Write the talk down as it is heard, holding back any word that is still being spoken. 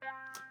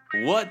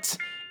What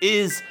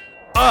is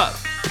up?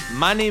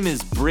 My name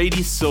is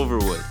Brady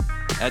Silverwood.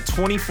 At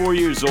 24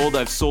 years old,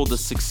 I've sold a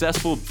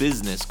successful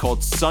business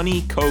called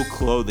Sunny Co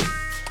Clothing,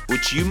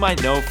 which you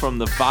might know from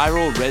the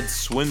viral red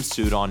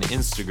swimsuit on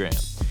Instagram.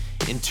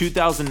 In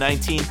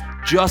 2019,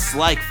 just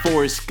like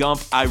Forrest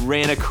Gump, I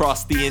ran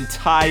across the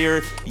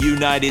entire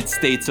United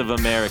States of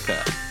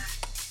America.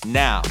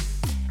 Now,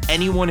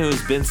 anyone who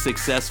has been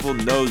successful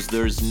knows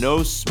there's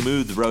no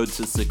smooth road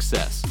to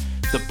success.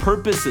 The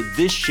purpose of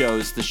this show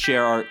is to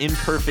share our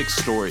imperfect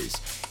stories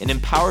and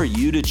empower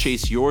you to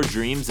chase your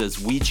dreams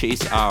as we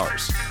chase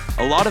ours.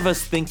 A lot of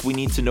us think we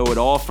need to know it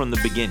all from the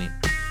beginning.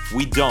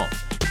 We don't.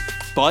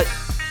 But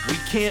we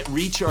can't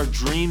reach our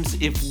dreams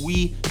if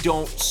we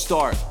don't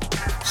start.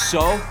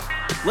 So,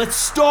 let's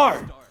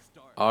start!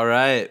 All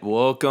right,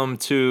 welcome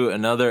to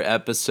another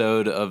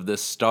episode of the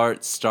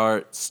Start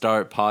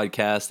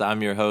podcast.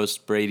 I'm your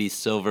host, Brady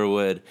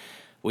Silverwood.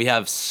 We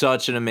have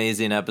such an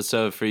amazing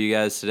episode for you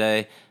guys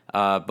today.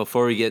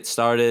 Before we get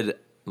started,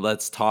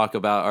 let's talk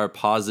about our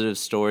positive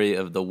story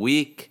of the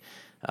week.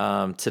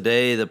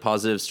 Today, the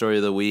positive story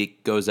of the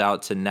week goes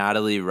out to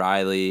Natalie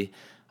Riley.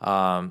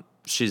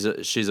 She's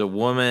a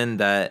woman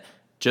that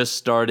just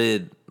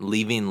started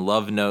leaving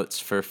love notes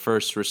for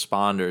first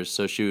responders.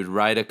 So she would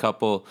write a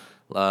couple,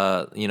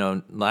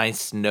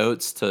 nice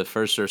notes to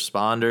first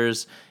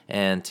responders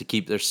and to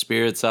keep their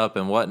spirits up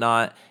and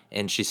whatnot.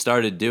 And she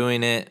started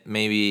doing it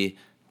maybe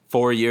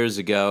 4 years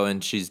ago,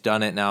 and she's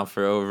done it now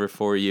for over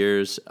 4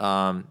 years.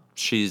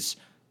 She's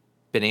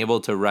been able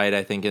to write,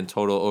 I think, in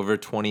total over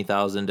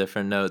 20,000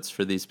 different notes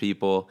for these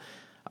people.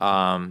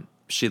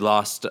 She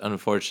lost,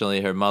 unfortunately,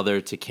 her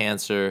mother to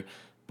cancer,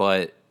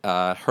 but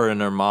her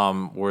and her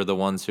mom were the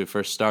ones who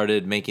first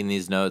started making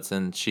these notes,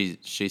 and she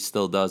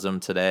still does them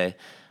today.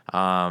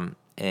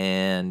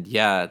 And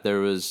yeah, there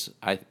was,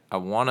 I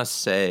want to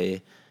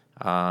say,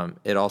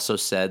 it also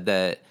said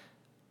that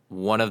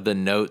one of the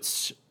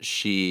notes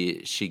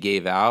she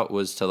gave out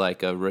was to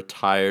like a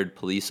retired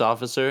police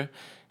officer,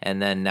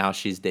 and then now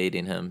she's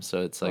dating him,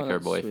 so it's like her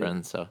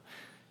boyfriend. Sweet. So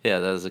yeah,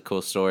 that was a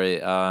cool story.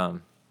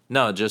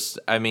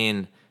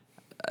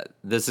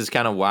 This is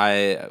kind of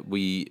why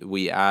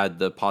we add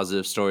the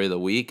positive story of the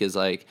week, is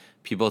like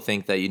people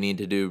think that you need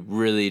to do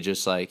really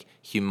just like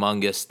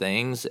humongous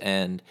things.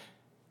 And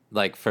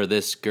like for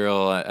this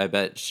girl, I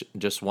bet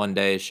just one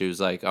day she was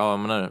like, oh,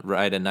 I'm going to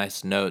write a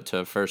nice note to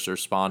a first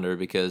responder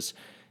because,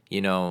 you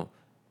know,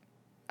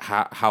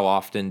 how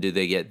often do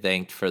they get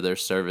thanked for their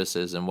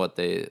services, and what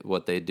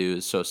they do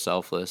is so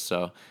selfless.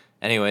 So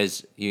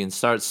anyways, you can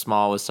start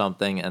small with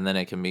something, and then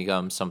it can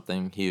become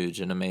something huge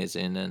and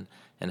amazing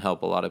and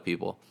help a lot of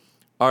people.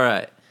 All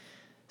right.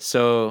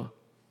 So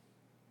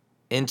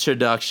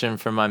introduction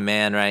for my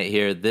man right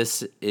here.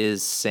 This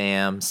is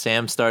Sam.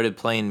 Sam started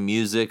playing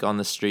music on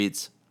the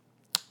streets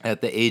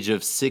at the age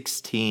of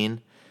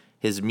 16.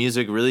 His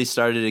music really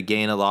started to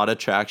gain a lot of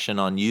traction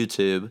on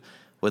YouTube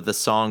with a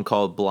song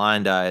called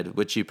Blind Eyed,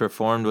 which he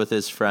performed with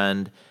his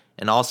friend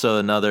and also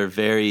another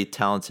very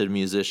talented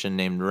musician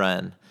named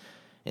Ren.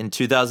 In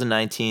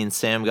 2019,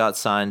 Sam got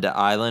signed to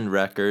Island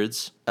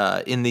Records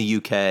in the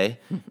UK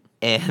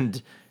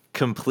and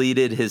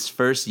completed his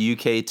first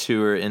UK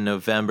tour in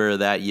November of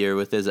that year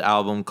with his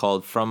album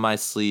called From My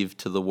Sleeve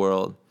to the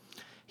World.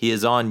 He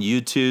is on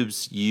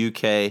YouTube's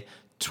UK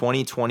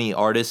 2020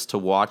 Artists to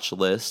Watch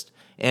list,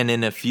 and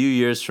in a few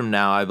years from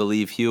now, I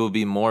believe he will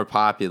be more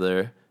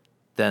popular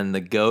than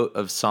the GOAT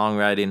of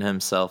songwriting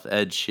himself,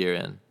 Ed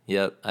Sheeran.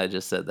 Yep, I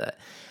just said that.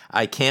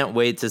 I can't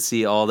wait to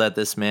see all that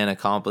this man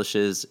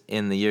accomplishes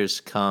in the years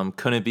to come.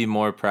 Couldn't be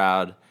more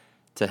proud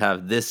to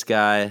have this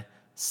guy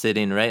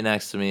sitting right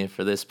next to me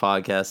for this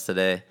podcast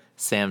today,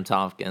 Sam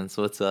Tompkins.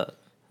 What's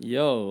up?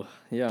 Yo,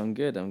 yeah, I'm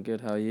good.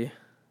 How are you?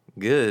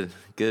 Good,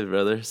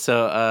 brother.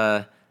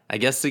 So, I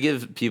guess to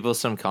give people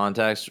some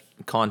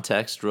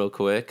context real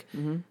quick,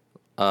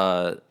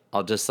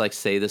 I'll just like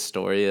say the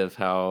story of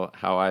how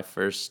I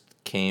first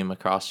came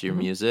across your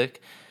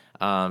music.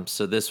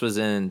 So this was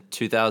in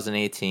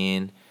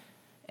 2018,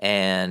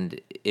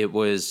 and it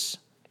was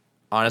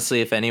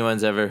honestly, if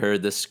anyone's ever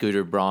heard the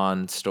Scooter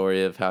Braun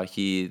story of how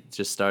he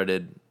just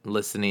started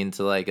listening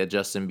to like a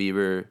Justin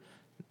Bieber,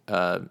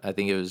 I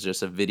think it was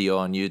just a video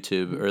on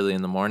YouTube early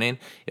in the morning.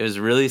 It was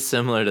really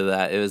similar to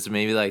that. It was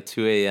maybe like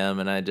 2 a.m.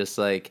 and I just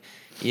like,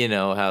 you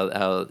know,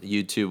 how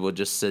YouTube will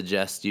just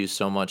suggest you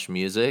so much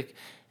music.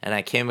 And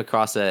I came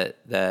across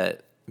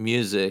that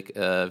music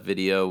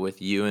video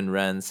with you and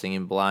Ren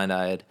singing Blind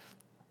Eyed.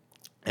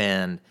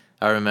 And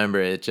I remember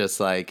it just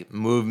like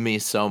moved me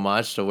so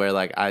much to where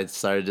like I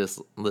started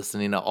just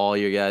listening to all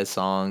your guys'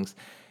 songs.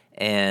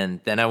 And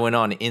then I went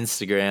on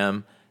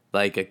Instagram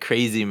like a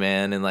crazy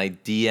man and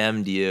like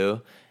DM'd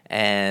you,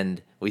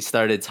 and we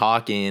started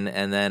talking,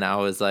 and then I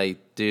was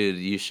like, dude,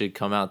 you should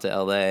come out to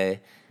LA.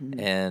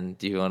 And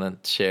do you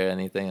want to share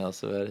anything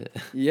else about it?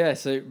 Yeah,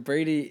 so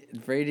Brady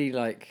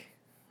like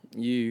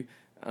you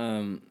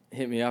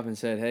hit me up and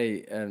said,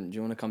 hey, do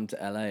you want to come to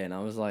LA? And I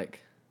was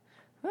like,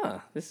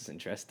 this is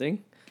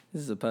interesting.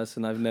 This is a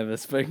person I've never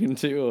spoken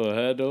to or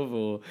heard of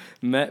or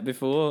met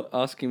before,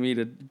 asking me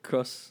to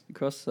cross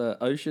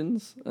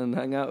oceans and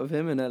hang out with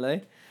him in LA,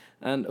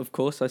 and of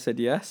course I said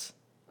yes.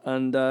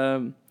 And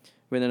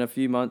within a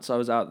few months, I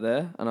was out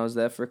there, and I was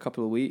there for a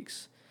couple of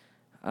weeks,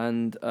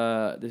 and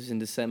this is in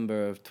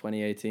December of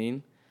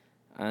 2018,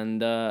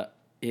 and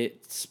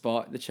it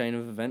sparked the chain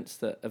of events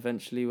that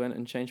eventually went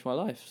and changed my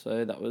life.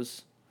 So that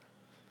was,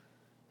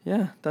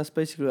 yeah, that's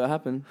basically what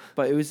happened.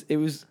 But it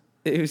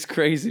was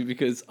crazy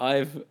because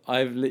I've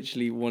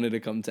literally wanted to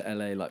come to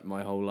LA like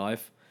my whole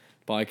life,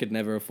 but I could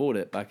never afford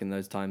it back in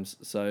those times.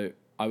 So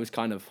I was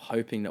kind of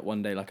hoping that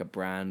one day like a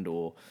brand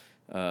or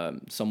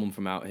someone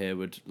from out here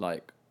would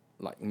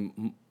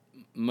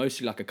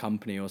mostly like a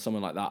company or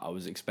someone like that. I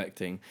was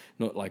expecting,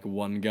 not like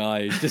one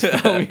guy who's just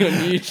found me on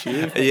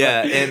YouTube.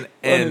 Yeah,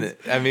 and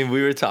I mean,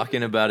 we were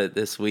talking about it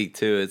this week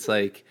too. It's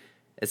like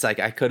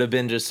I could have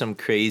been just some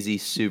crazy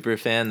super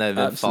fan that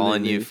had been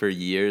following you for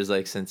years,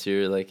 like since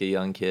you were like a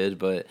young kid.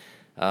 But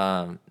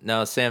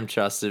no, Sam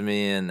trusted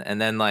me,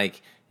 and then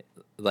like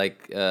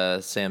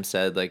Sam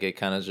said, like it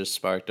kind of just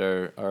sparked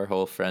our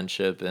whole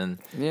friendship. And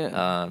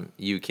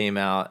you came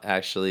out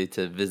actually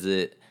to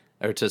visit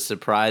or to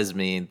surprise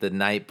me the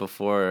night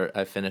before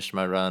I finished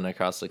my run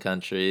across the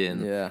country,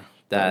 and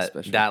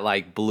that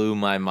like blew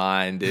my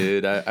mind,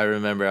 dude. I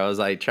remember I was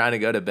like trying to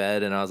go to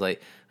bed, and I was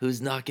like, who's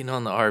knocking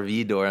on the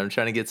RV door? I'm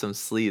trying to get some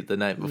sleep the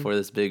night before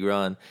this big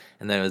run.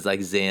 And then it was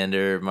like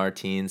Xander,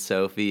 Martine,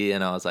 Sophie.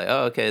 And I was like,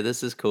 oh, okay,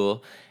 this is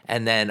cool.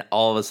 And then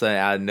all of a sudden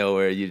out of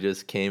nowhere, you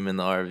just came in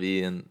the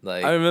RV and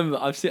like. I remember,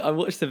 I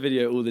watched the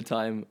video all the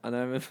time. And I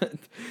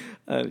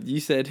remember you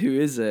said, who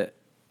is it?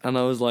 And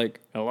I was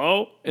like,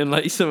 hello? In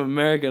like some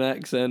American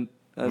accent.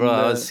 And, bro,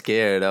 I was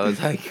scared. I was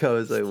like,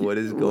 what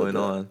is going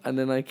on? And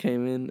then I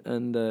came in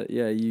and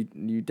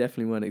you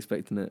definitely weren't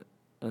expecting it.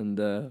 And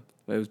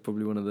it was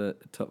probably one of the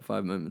top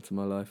 5 moments of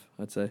my life,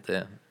 I'd say.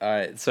 Yeah. All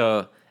right.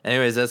 So,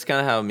 anyways, that's kind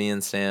of how me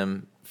and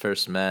Sam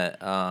first met.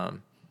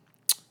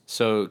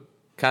 So,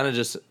 kind of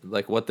just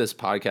like what this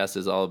podcast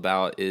is all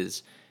about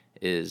is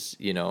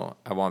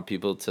I want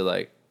people to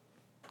like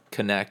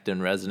connect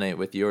and resonate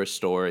with your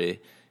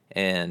story.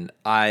 And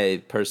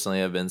I personally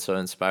have been so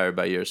inspired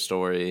by your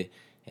story.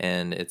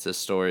 And it's a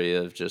story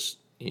of just,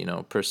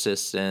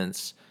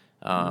 persistence,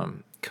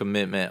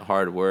 commitment,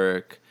 hard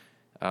work,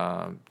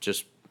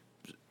 just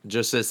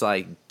this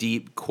like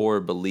deep core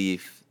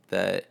belief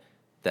that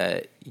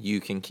you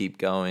can keep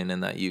going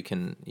and that you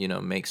can,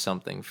 make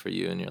something for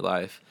you in your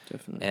life.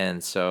 Definitely.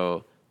 And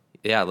so,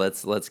 yeah,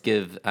 let's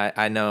give,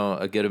 I know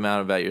a good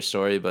amount about your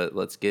story, but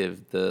let's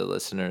give the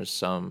listeners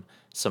some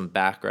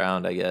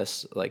background, I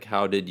guess. Like,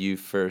 how did you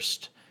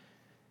first,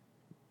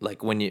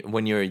 like when you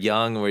were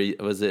young,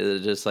 was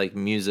it just like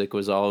music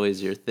was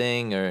always your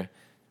thing, or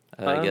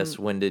I guess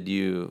when did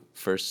you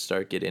first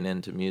start getting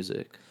into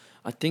music?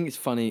 I think it's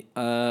funny.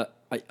 I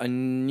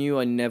knew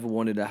I never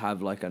wanted to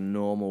have like a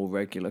normal,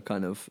 regular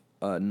kind of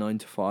 9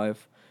 to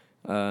 5.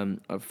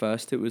 At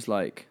first, it was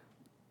like,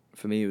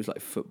 for me, it was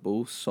like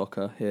football,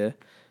 soccer here.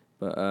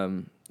 But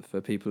for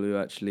people who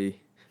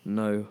actually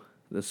know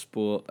the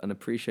sport and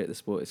appreciate the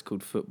sport, it's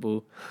called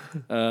football.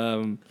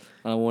 And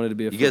I wanted to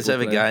be a football player. You guys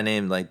have a guy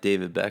named like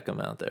David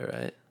Beckham out there,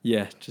 right?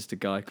 Yeah, just a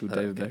guy called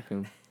David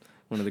Beckham.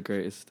 One of the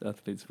greatest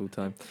athletes of all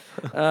time.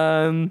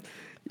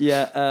 We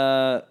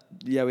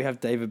have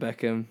David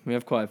Beckham. We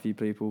have quite a few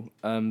people.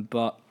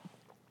 But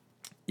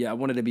yeah, I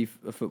wanted to be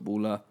a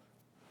footballer.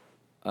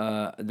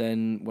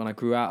 Then when I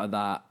grew out of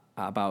that,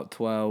 at about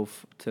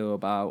 12 to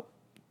about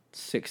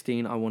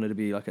 16, I wanted to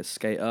be like a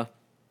skater.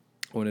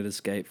 I wanted to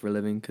skate for a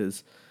living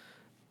because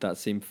that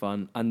seemed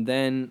fun. And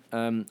then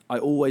I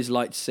always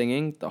liked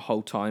singing the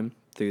whole time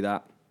through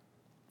that.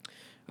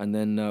 And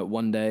then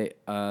one day,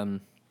 I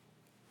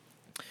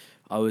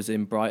was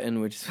in Brighton,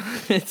 which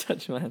is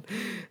touch my hand.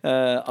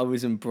 I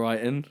was in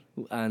Brighton,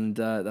 and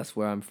that's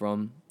where I'm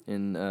from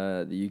in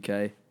the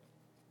UK.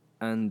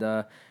 And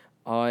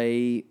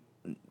it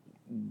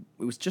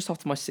was just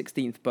after my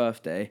 16th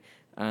birthday,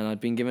 and I'd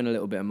been given a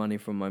little bit of money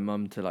from my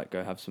mum to like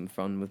go have some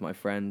fun with my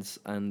friends,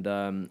 and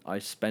I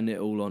spent it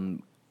all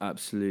on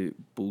absolute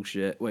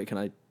bullshit. Wait, can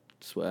I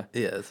swear?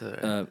 Yeah, that's all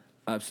right.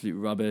 Absolute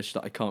rubbish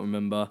that I can't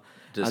remember.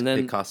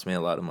 It cost me a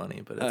lot of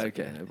money, but it's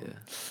okay. No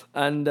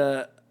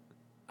yeah.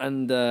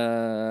 And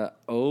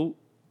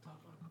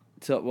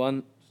top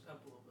one.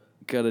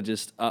 Gotta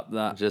just up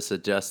that. Just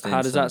adjusting.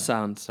 How does that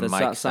sound? Does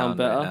that sound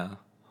better? Right now.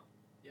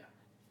 Yeah.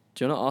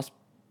 Do you want to ask?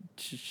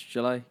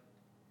 Shall I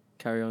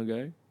carry on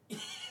going?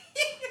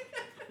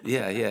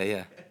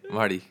 Yeah.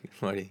 Marty.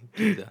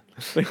 Keep that.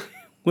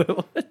 Wait,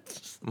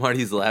 what?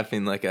 Marty's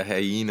laughing like a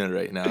hyena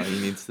right now. He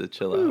needs to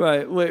chill out.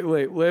 Right.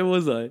 Wait. Where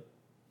was I?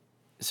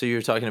 So you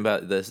were talking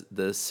about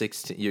the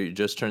 16. You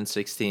just turned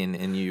 16,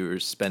 and you were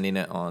spending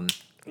it on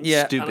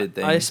stupid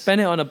things. I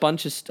spent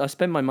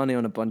my money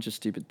on a bunch of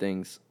stupid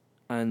things,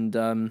 and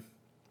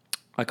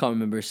I can't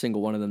remember a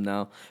single one of them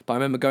now. But I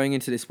remember going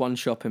into this one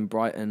shop in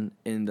Brighton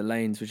in the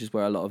lanes, which is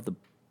where a lot of the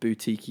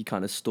boutique-y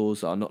kind of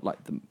stores are, not like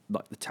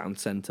the town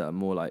centre,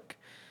 more like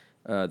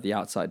the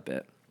outside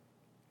bit.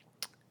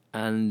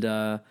 And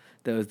there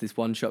was this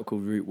one shop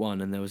called Route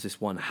 1, and there was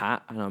this one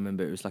hat, and I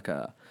remember it was like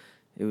I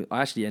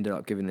actually ended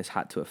up giving this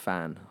hat to a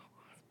fan.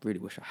 I really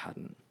wish I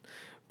hadn't.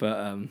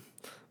 But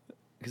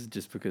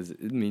because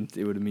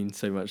it would have meant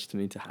so much to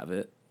me to have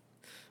it.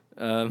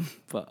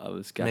 But I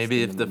was gassed.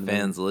 Maybe if the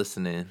fan's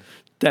listening.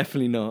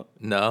 Definitely not.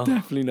 No?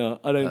 Definitely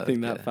not. I don't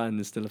think that fan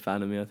is still a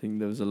fan of me. I think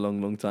that was a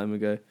long, long time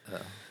ago.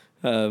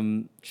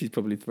 Oh. She's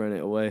probably thrown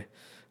it away.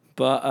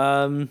 But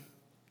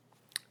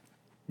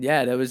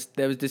yeah, there was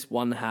this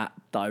one hat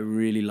that I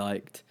really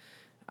liked,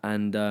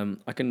 and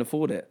I couldn't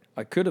afford it.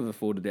 I could have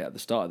afforded it at the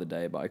start of the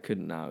day, but I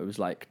couldn't now. It was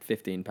like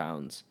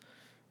 £15.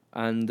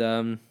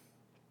 And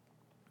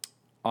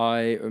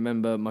I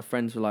remember my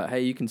friends were like,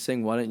 "Hey, you can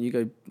sing. Why don't you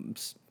go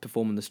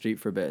perform on the street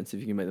for a bit and see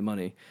if you can make the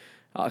money?"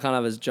 I kind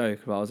of as a joke,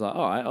 but I was like,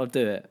 "All right, I'll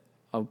do it.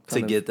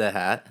 Get the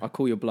hat? I'll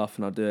call your bluff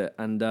and I'll do it."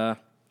 And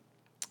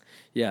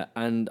yeah,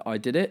 and I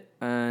did it,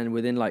 and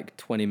within like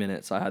 20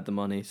 minutes, I had the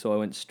money. So I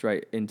went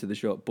straight into the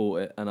shop,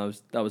 bought it, and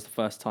that was the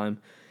first time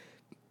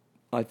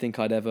I think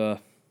I'd ever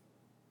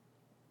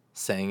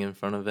sang in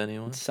front of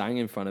anyone. Sang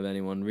in front of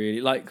anyone, really,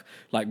 like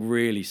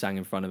really sang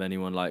in front of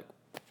anyone, like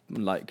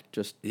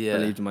just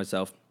believed in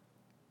myself.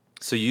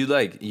 So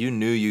you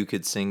knew you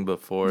could sing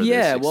before this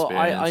experience? Well,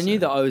 I knew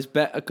that I was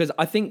better, because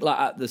I think like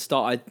at the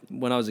start,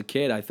 when I was a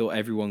kid, I thought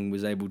everyone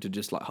was able to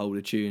just like hold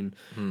a tune.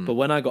 But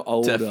when I got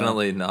older,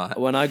 definitely not.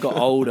 When I got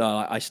older,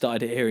 I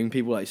started hearing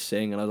people like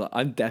sing, and I was like,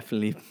 I'm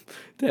definitely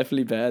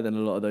better than a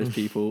lot of those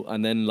people.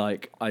 And then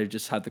like I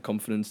just had the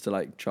confidence to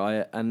like try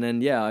it, and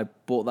then I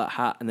bought that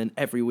hat, and then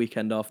every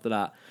weekend after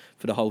that,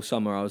 for the whole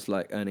summer, I was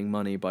like earning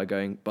money by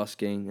going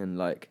busking and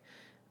like.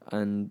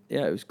 And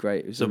yeah, it was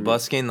great. It was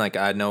busking, like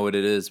I know what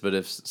it is, but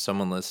if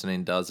someone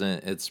listening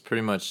doesn't, it's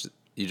pretty much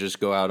you just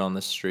go out on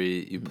the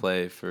street, you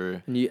play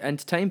for, and you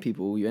entertain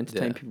people. You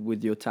entertain people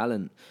with your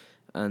talent,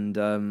 and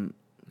then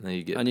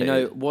you get. And paid. you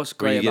know what's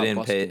great about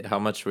busking? Paid? How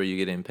much were you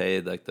getting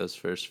paid? Like those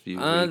first few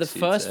weeks? The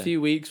first few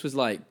weeks was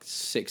like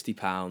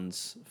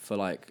 £60 for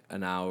like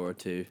an hour or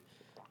two,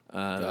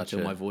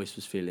 until my voice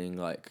was feeling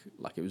like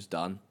it was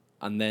done,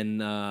 and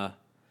then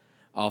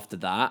after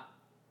that,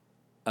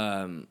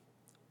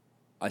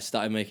 I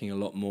started making a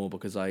lot more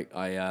because I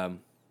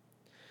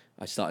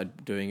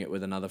started doing it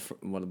with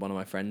one of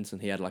my friends, and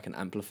he had like an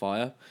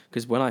amplifier.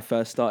 Because when I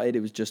first started,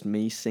 it was just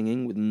me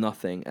singing with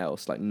nothing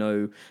else, like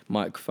no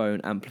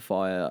microphone,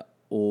 amplifier,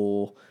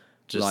 or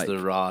just like the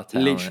raw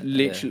talent.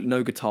 Literally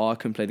no guitar. I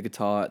couldn't play the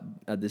guitar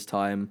at this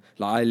time.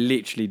 Like I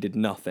literally did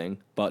nothing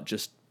but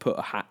just put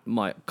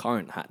my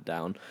current hat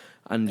down,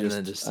 and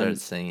then just start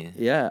singing.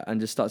 Yeah,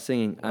 and just start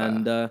singing, wow.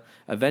 And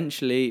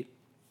eventually,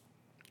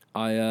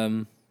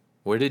 I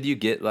Where did you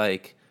get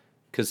like,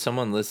 because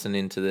someone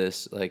listening to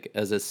this, like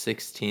as a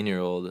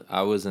 16-year-old,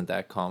 I wasn't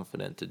that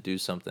confident to do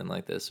something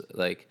like this.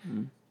 Like,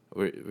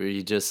 were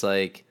you just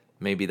like,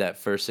 maybe that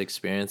first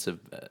experience of,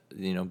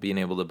 being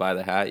able to buy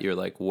the hat, you're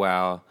like,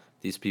 wow,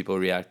 these people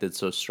reacted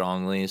so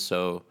strongly,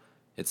 so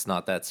it's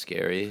not that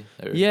scary?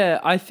 Or? Yeah,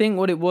 I think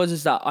what it was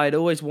is that I'd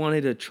always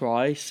wanted to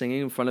try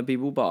singing in front of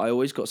people, but I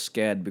always got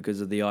scared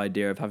because of the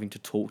idea of having to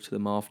talk to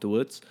them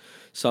afterwards.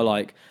 So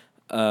like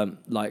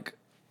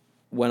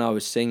when I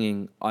was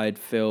singing, I'd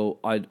feel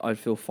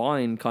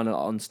fine kind of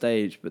on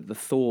stage, but the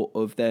thought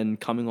of then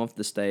coming off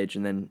the stage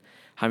and then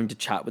having to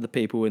chat with the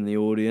people in the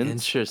audience,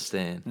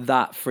 interesting,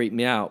 that freaked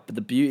me out. But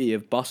the beauty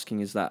of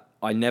busking is that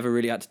I never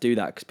really had to do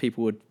that, because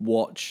people would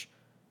watch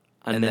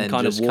and then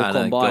kind of walk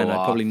on by, and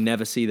I'd probably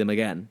never see them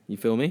again. You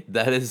feel me?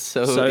 That is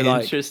so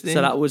interesting.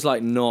 So that was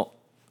like not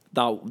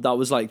that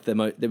was like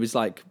it was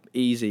like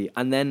easy,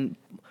 and then.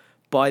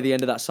 By the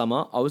end of that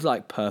summer, I was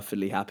like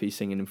perfectly happy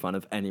singing in front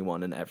of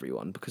anyone and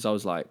everyone, because I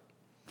was like,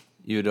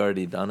 you had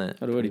already done it.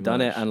 I'd already done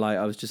it, and like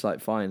I was just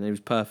like fine. And it was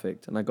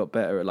perfect, and I got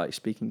better at like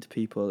speaking to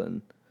people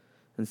and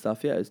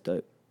stuff. Yeah, it was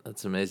dope.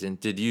 That's amazing.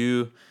 Did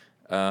you?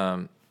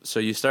 So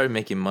you started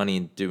making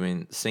money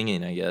doing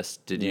singing, I guess.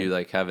 Did you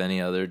like have any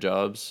other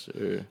jobs?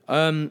 Or?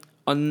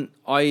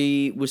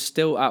 I was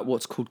still at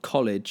what's called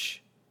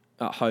college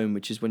at home,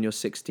 which is when you're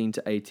 16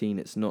 to 18.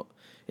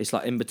 It's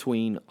like in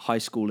between high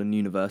school and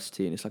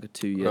university, and it's like a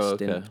 2-year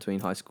stint between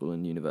high school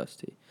and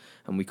university,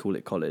 and we call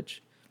it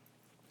college.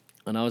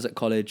 And I was at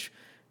college.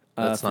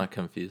 That's not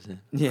confusing.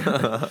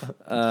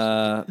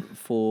 Yeah.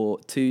 For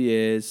 2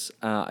 years,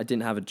 I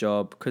didn't have a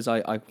job because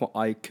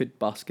I could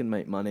busk and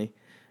make money,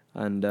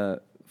 and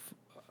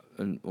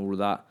all of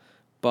that,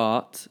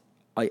 but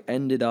I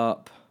ended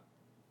up.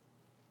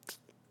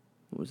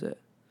 What was it?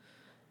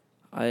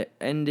 I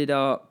ended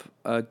up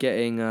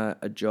getting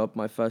a job,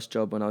 my first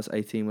job when I was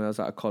 18, when I was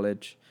out of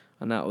college,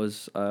 and that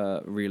was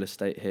real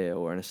estate here,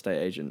 or an estate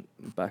agent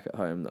back at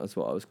home. That was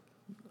what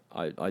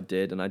I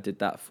did, and I did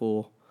that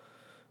for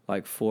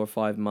like 4 or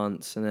 5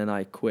 months, and then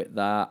I quit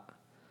that,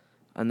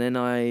 and then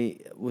I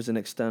was an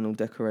external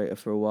decorator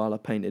for a while. I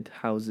painted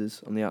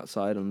houses on the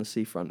outside on the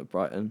seafront of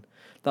Brighton.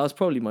 That was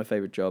probably my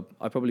favourite job.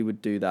 I probably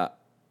would do that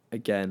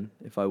again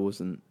if I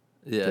wasn't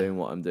doing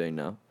what I'm doing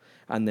now.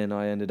 And then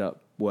I ended up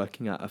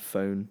working at a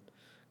phone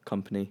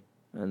company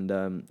and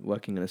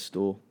working in a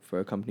store for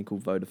a company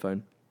called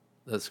Vodafone.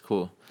 That's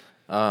cool.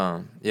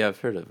 Yeah, I've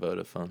heard of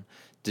Vodafone.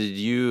 Did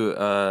you,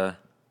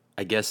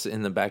 I guess,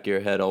 in the back of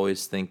your head,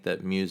 always think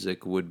that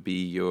music would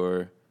be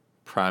your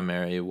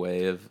primary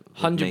way of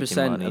making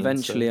 100%. money?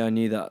 Eventually, And I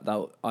knew that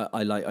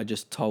I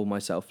just told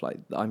myself like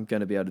I'm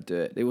gonna be able to do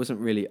it. It wasn't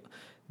really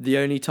the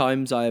only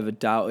times I ever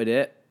doubted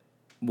it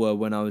were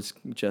when I was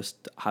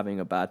just having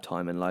a bad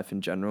time in life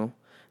in general.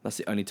 That's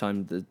the only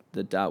time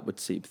the doubt would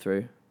seep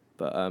through.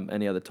 But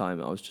any other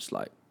time, I was just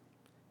like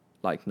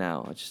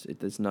now.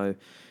 There's no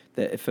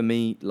that for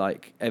me.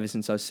 Like ever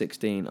since I was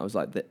 16, I was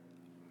like that.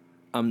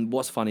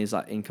 What's funny is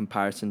like in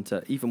comparison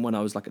to even when I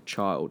was like a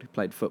child who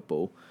played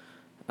football,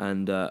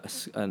 and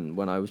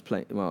when I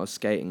was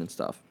skating and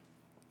stuff,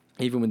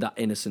 even with that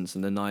innocence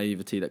and the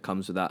naivety that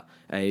comes with that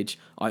age,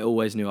 I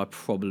always knew I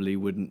probably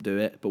wouldn't do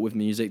it. But with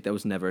music, there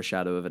was never a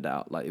shadow of a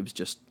doubt. Like it was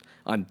just,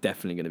 I'm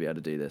definitely going to be able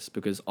to do this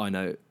because I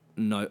know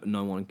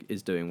no one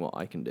is doing what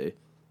I can do.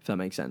 If that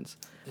makes sense.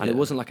 And it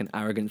wasn't like an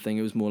arrogant thing.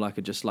 It was more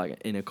like just like an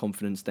inner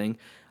confidence thing.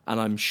 And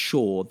I'm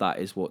sure that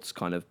is what's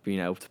kind of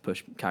been able to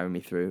carry me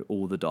through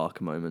all the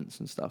darker moments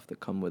and stuff that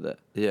come with it.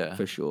 yeah,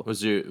 For sure.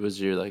 Was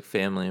your like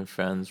family and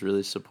friends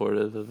really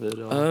supportive of it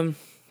all?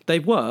 They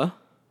were.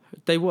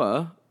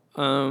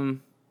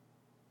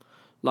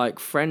 Like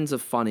friends are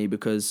funny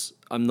because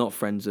I'm not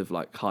friends with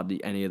like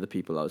hardly any of the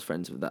people I was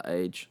friends with that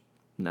age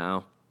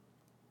now,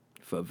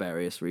 for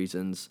various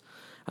reasons,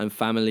 and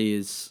family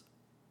is.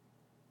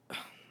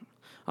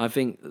 I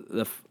think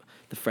the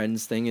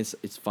friends thing is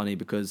it's funny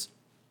because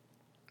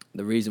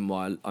the reason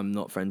why I'm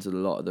not friends with a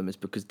lot of them is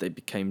because they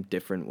became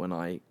different when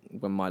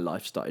my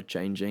life started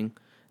changing.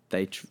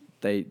 They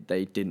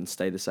didn't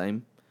stay the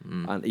same.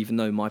 And even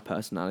though my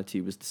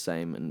personality was the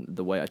same and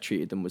the way I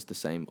treated them was the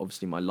same,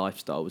 obviously my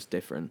lifestyle was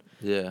different.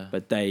 Yeah.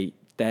 But their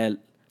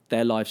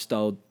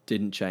lifestyle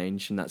didn't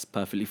change, and that's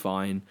perfectly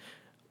fine.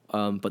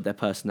 But their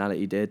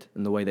personality did,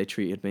 and the way they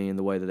treated me and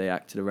the way that they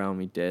acted around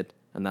me did,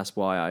 and that's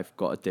why I've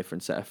got a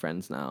different set of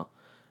friends now.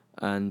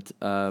 And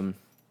on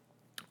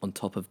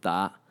top of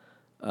that,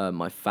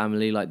 my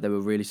family, like they were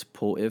really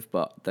supportive,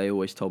 but they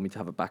always told me to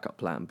have a backup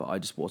plan. But I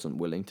just wasn't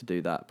willing to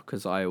do that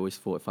because I always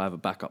thought if I have a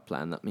backup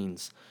plan, that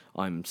means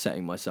I'm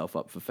setting myself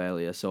up for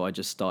failure. So I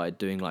just started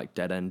doing like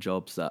dead end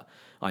jobs that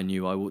I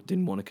knew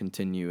didn't want to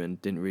continue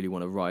and didn't really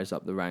want to rise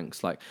up the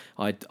ranks. Like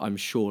I'm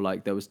sure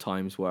like there was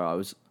times where I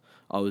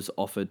was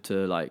offered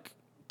to like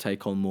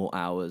take on more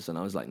hours, and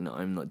I was like, no,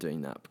 I'm not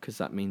doing that because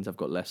that means I've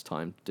got less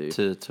time to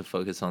do To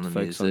focus on the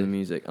focus music. on the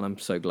music. And I'm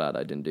so glad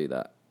I didn't do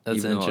that. That's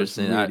Even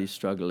interesting. Though I was really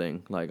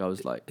struggling. Like I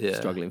was like Yeah.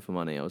 struggling for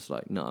money. I was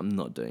like, no, I'm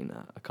not doing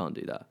that. I can't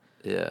do that.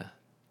 Yeah.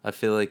 I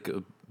feel like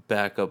a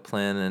backup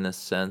plan in a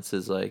sense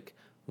is like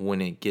when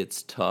it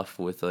gets tough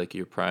with like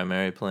your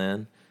primary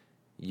plan,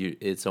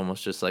 it's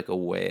almost just like a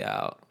way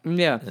out.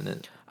 Yeah.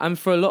 And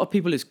for a lot of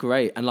people it's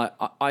great. And like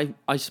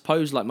I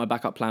suppose like my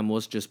backup plan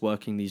was just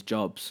working these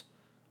jobs.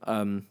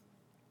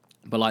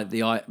 But like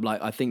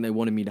I think they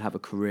wanted me to have a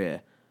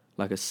career,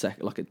 like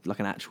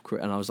an actual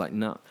career, and I was like,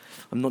 no,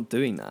 I'm not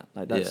doing that.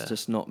 Like that's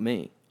just not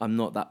me. I'm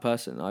not that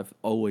person. I've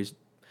always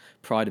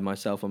prided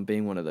myself on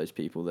being one of those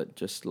people that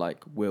just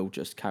like will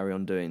just carry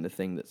on doing the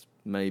thing that's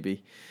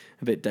maybe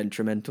a bit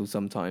detrimental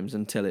sometimes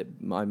until I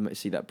might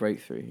see that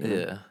breakthrough. You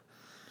know?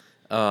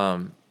 Yeah.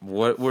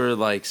 What were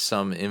like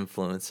some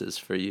influences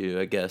for you?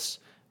 I guess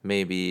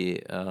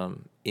maybe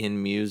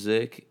in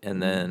music,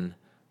 and then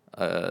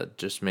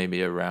just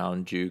maybe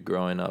around you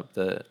growing up,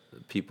 that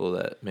people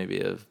that maybe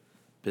have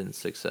been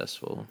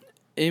successful.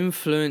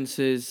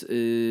 Influences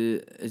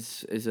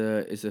is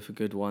a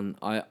good one.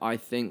 I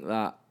think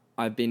that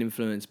I've been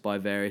influenced by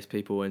various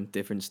people in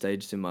different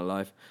stages in my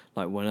life.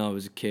 Like when I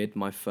was a kid,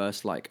 my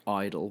first like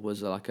idol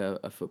was like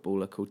a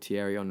footballer called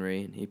Thierry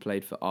Henry, and he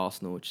played for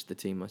Arsenal, which is the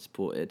team I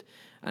supported.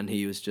 And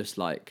he was just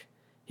like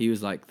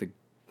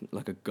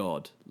like a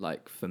god,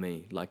 like for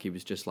me. Like he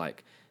was just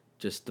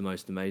the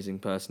most amazing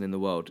person in the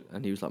world,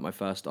 and he was like my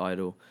first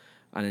idol.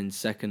 And then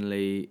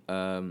secondly,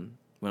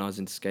 when I was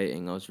into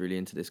skating, I was really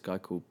into this guy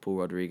called Paul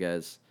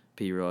Rodriguez,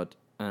 P-Rod,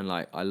 and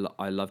like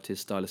I loved his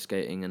style of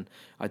skating, and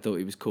I thought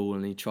he was cool,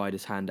 and he tried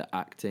his hand at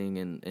acting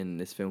in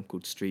this film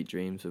called Street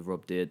Dreams with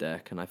Rob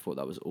Dyrdek, and I thought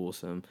that was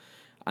awesome.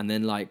 And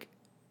then like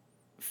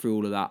through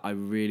all of that, I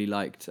really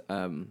liked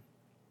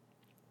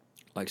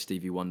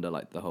Stevie Wonder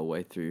like the whole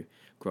way through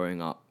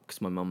growing up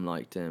because my mum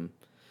liked him.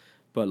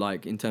 But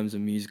like in terms of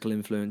musical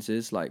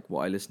influences, like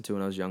what I listened to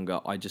when I was younger,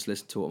 I just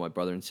listened to what my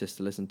brother and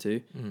sister listened to,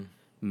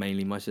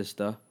 mainly my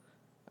sister.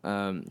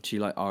 She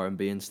liked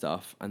R&B and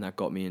stuff, and that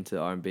got me into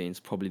R&B, and it's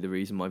probably the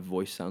reason my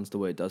voice sounds the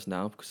way it does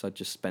now, because I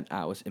just spent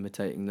hours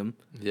imitating them.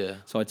 Yeah.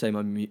 So I'd say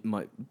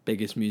my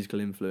biggest musical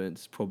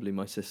influence is probably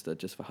my sister,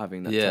 just for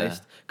having that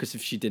taste. Because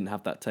if she didn't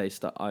have that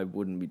taste, I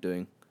wouldn't be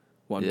doing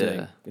what I'm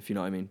doing, if you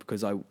know what I mean.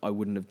 Because I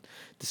wouldn't have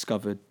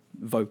discovered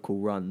vocal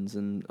runs,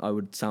 and I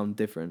would sound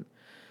different.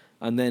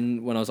 And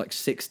then when I was like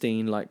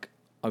 16, like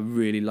I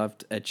really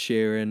loved Ed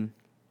Sheeran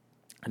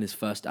and his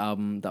first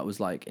album. That was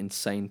like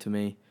insane to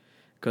me,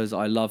 because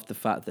I loved the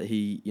fact that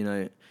he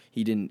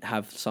didn't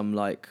have some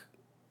like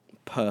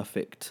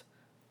perfect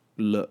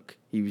look.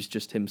 He was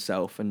just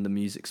himself, and the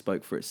music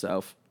spoke for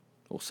itself,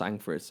 or sang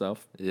for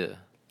itself. Yeah.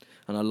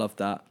 And I love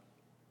that.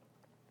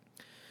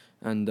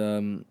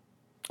 And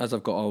as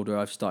I've got older,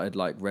 I've started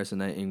like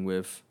resonating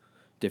with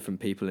different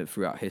people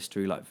throughout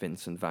history, like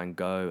Vincent van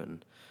Gogh,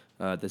 and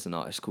there's an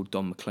artist called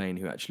Don McLean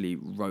who actually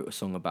wrote a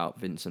song about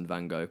Vincent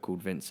van Gogh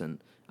called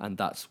Vincent, and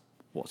that's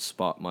what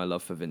sparked my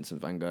love for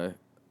Vincent van Gogh.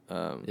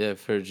 Yeah,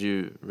 I've heard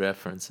you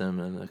reference him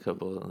in a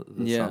couple of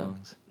the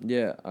songs.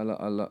 Yeah, I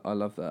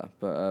love that.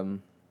 But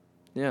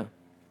yeah,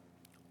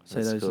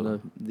 say That's those cool.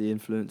 are the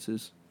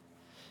influences.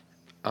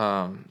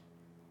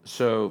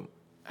 So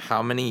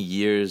how many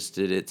years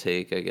did it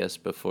take, I guess,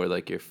 before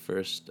like your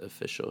first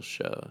official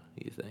show,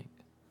 you think?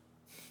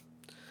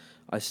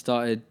 I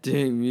started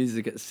doing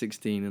music at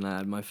 16, and I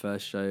had my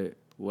first show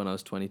when I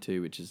was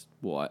 22, which is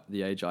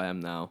the age I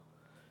am now.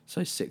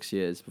 So 6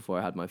 years before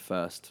I had my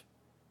first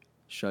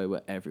show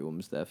where everyone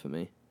was there for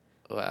me.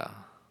 Wow.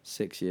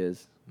 6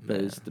 years. But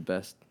it was the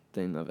best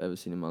thing I've ever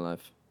seen in my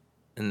life.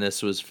 And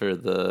this was for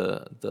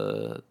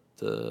the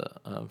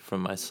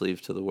From My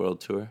Sleeve to the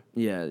World tour?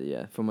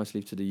 Yeah. From my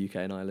sleeve to the UK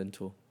and Ireland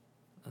tour.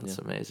 That's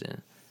amazing.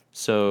 It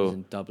So was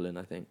in Dublin,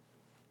 I think.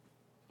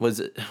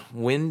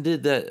 When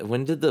did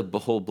the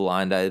whole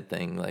Blind Eye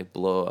thing like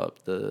blow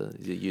up, the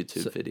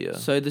YouTube video?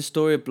 So the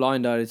story of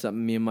Blind Eye is that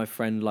me and my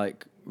friend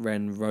like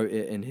Ren wrote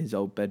it in his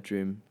old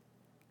bedroom,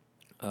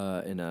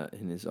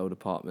 in his old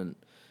apartment,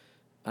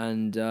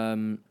 and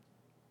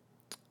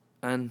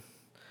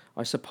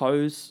I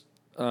suppose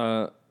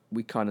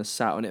we kind of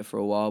sat on it for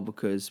a while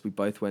because we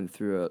both went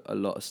through a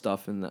lot of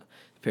stuff in that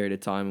period of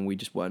time, and we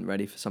just weren't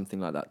ready for something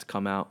like that to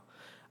come out,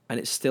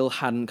 and it still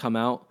hadn't come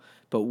out.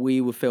 But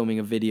we were filming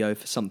a video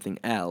for something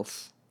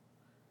else,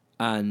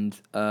 and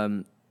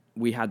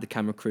we had the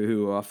camera crew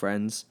who were our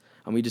friends,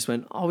 and we just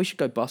went, oh, we should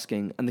go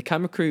busking. And the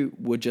camera crew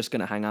were just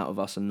going to hang out with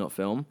us and not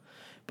film.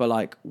 But,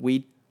 like,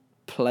 we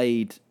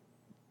played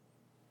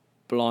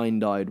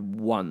Blind Eyed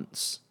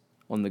once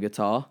on the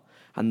guitar,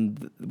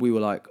 and we were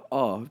like,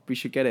 oh, we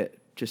should get it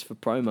just for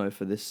promo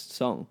for this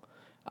song.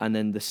 And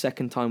then the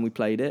second time we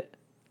played it,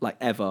 like,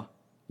 ever,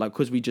 like,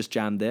 because we just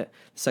jammed it,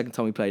 the second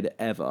time we played it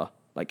ever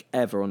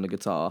on the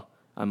guitar,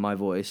 and my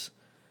voice,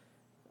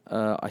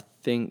 I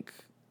think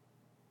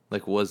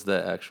was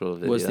the actual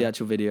video? Was the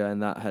actual video,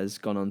 and that has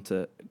gone on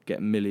to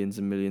get millions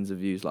and millions of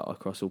views like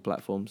across all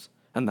platforms,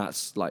 and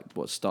that's like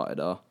what started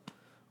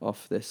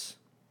off this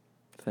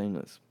thing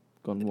that's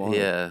gone wild.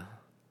 Yeah,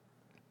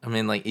 I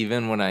mean, like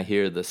even when I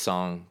hear the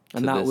song,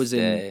 and that was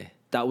I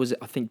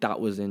think that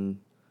was in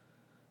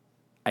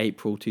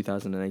April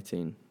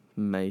 2018,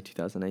 May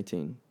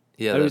 2018.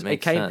 Yeah, that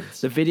makes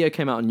sense. The video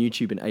came out on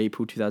YouTube in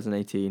April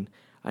 2018,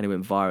 and it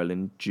went viral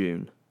in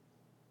June.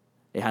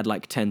 It had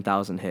like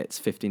 10,000 hits,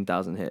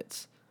 15,000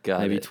 hits,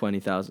 maybe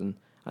 20,000.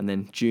 And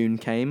then June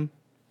came,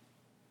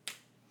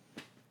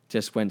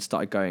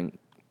 started going.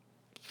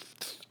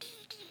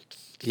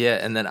 Yeah,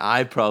 and then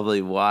I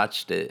probably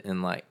watched it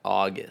in like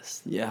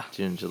August. Yeah.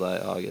 June, July,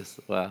 August.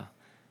 Wow.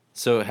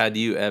 So had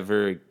you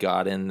ever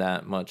gotten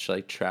that much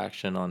like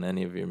traction on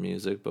any of your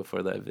music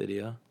before that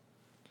video?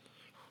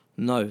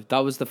 No, that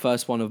was the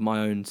first one of my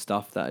own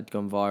stuff that had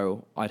gone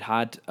viral. I'd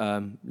had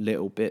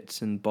little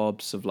bits and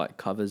bobs of like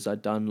covers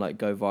I'd done like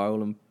go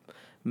viral, and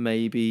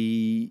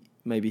maybe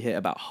hit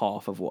about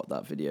half of what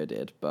that video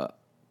did, but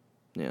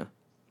yeah,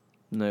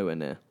 nowhere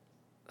near.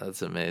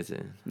 That's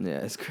amazing. Yeah,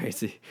 it's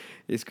crazy.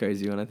 It's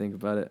crazy when I think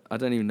about it. I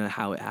don't even know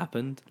how it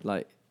happened.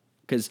 Like,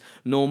 because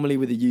normally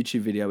with a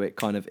YouTube video, it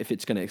kind of, if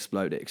it's going to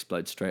explode, it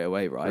explodes straight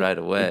away, right? Right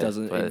away. It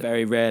doesn't. It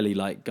very rarely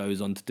like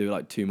goes on to do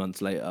like 2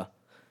 months later.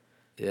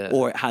 Yeah.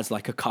 Or it has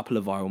like a couple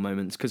of viral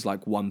moments because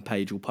like one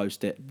page will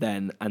post it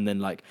then, and then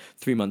like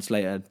 3 months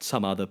later,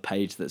 some other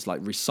page that's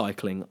like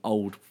recycling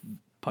old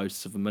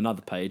posts from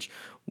another page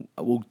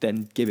will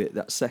then give it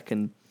that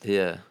second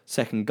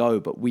go.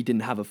 But we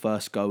didn't have a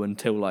first go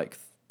until like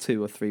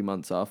 2 or 3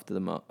 months after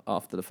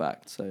the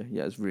fact. So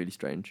yeah, it's really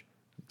strange.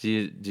 Do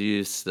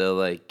you still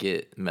like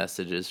get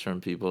messages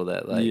from people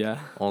that like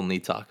only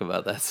talk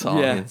about that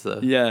song and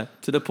stuff? Yeah,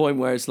 to the point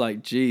where it's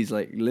like, geez,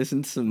 like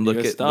listen to some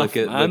newer stuff.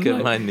 Look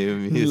at my new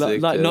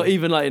music. Like not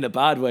even like in a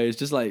bad way. It's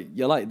just like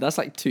you're like, that's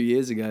like 2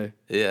 years ago.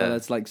 Yeah,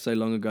 that's like so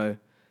long ago.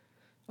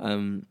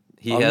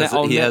 He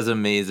has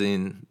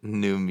amazing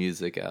new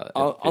music out.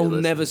 I'll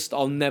never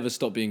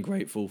stop being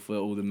grateful for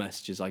all the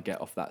messages I get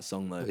off that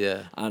song though.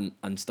 Yeah.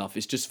 And stuff.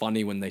 It's just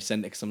funny when they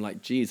send it because I'm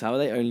like, geez, how are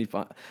they only?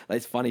 Like,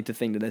 it's funny to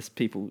think that there's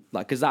people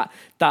like, because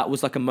that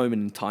was like a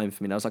moment in time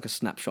for me. That was like a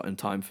snapshot in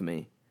time for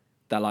me.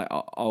 That like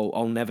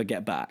I'll never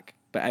get back.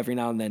 But every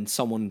now and then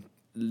someone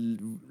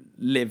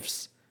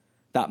lives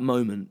that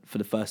moment for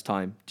the first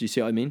time. Do you see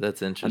what I mean?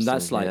 That's interesting. And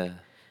that's like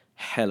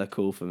hella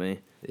cool for me.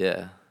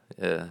 Yeah.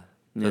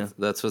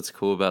 That's what's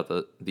cool about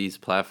these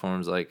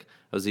platforms. Like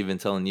I was even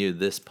telling you,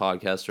 this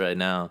podcast right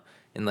now,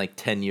 in like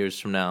 10 years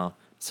from now,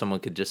 someone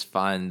could just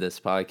find this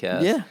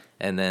podcast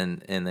and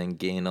then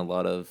gain a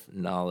lot of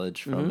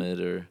knowledge from it,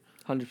 or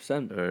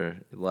 100% or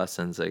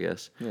lessons, I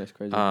guess. Yeah, it's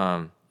crazy.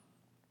 All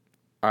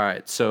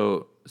right,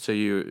 so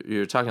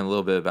you're talking a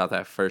little bit about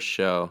that first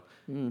show.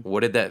 What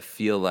did that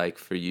feel like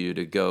for you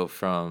to go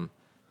from,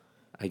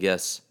 I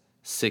guess,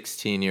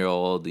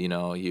 16-year-old,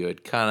 you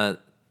had kind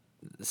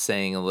of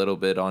sang a little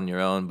bit on your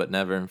own, but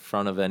never in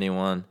front of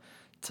anyone,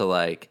 to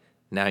like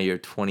now you're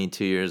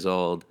 22 years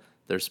old.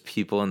 There's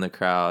people in the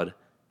crowd.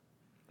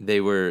 They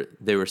were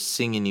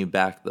singing you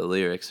back the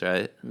lyrics,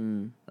 right?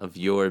 Of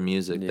your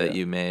music that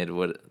you made.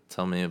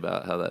 Tell me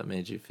about how that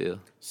made you feel.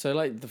 So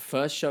like the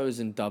first show was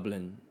in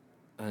Dublin,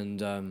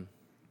 and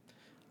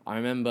I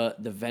remember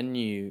the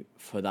venue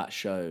for that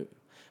show,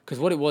 because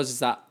what it was is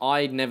that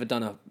I'd never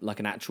done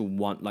an actual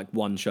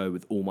one show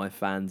with all my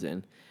fans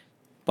in,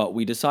 but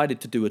we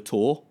decided to do a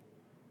tour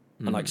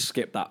and like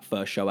skip that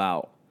first show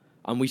out,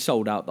 and we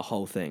sold out the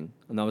whole thing,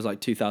 and that was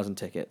like 2,000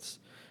 tickets,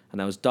 and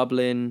that was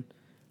Dublin,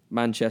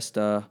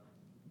 Manchester,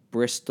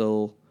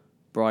 Bristol,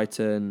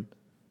 Brighton,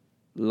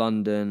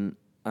 London,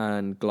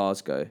 and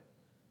Glasgow.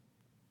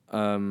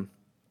 And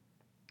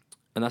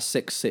that's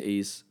 6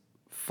 cities,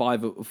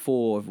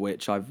 4 of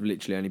which I've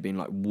literally only been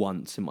like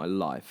once in my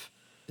life.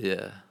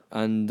 Yeah.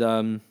 And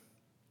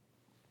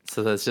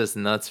so that's just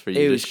nuts for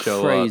you to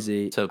show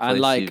crazy. up to a place. And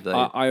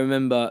like I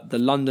remember the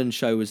London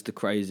show was the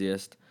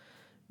craziest,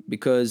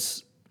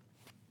 because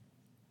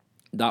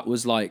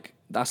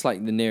that's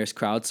like the nearest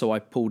crowd. So I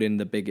pulled in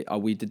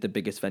we did the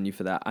biggest venue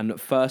for that. And at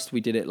first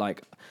we did it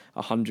like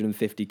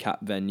 150 cap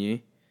venue,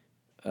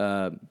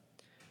 but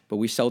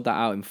we sold that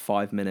out in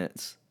 5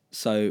 minutes.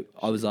 So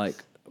I was like,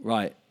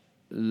 right,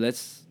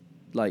 let's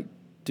like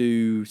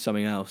do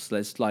something else.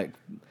 Let's like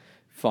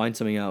find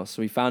something else.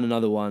 So we found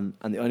another one,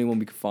 and the only one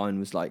we could find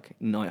was like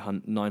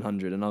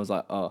 900. And I was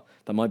like, oh,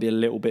 that might be a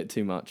little bit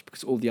too much,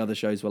 because all the other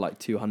shows were like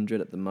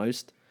 200 at the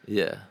most.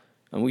 Yeah.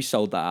 And we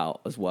sold that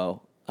out as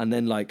well. And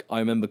then like I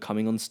remember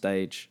coming on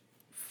stage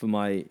for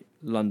my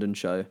London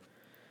show,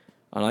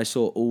 and I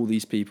saw all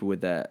these people with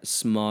their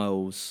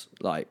smiles,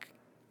 like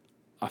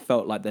I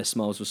felt like their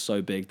smiles were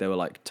so big they were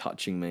like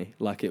touching me.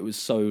 Like it was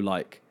so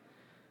like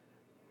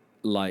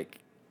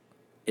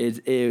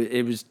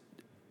it was.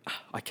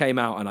 I came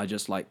out and I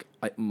just like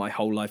my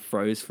whole life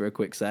froze for a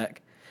quick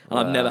sec, and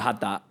I've never had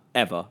that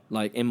ever.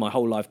 Like in my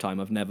whole lifetime,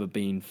 I've never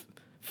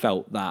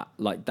felt that,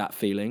 like that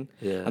feeling.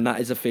 Yeah. And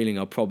that is a feeling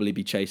I'll probably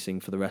be chasing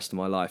for the rest of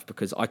my life,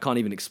 because I can't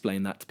even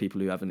explain that to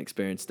people who haven't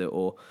experienced it,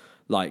 or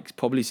like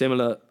probably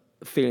similar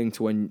feeling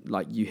to when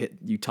like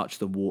you touch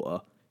the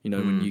water,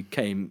 when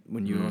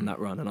you were on that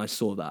run, and I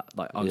saw that,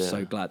 like I was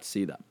so glad to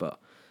see that. But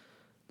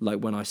like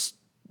when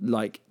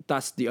like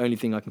that's the only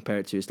thing I compare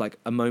it to. It's like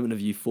a moment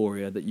of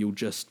euphoria that you'll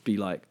just be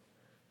like,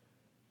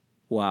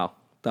 wow,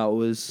 that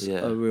was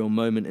a real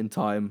moment in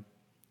time.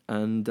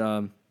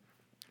 And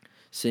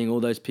seeing all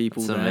those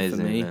people That's there amazing,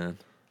 for me, man.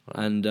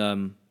 Wow.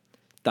 and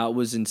that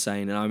was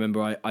insane. And I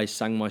remember I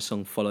sang my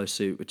song "Follow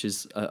Suit," which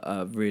is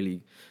a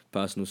really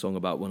personal song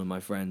about one of my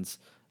friends,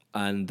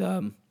 and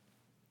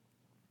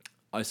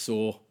I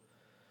stopped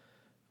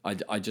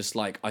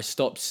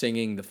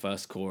singing the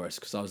first chorus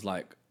because I was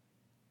like,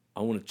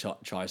 I want to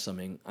try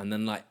something, and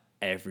then like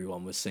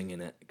everyone was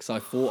singing it, because I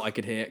thought I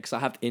could hear it, because I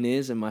have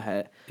in-ears in my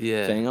head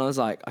thing. I was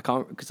like, I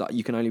can't, because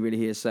you can only really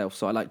hear yourself,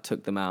 so I like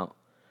took them out,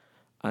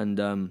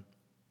 and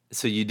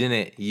so you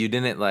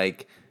didn't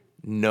like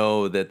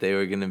know that they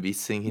were gonna be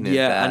singing it.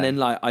 Yeah, and then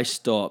like I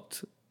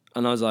stopped,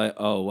 and I was like,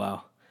 oh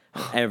wow,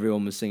 and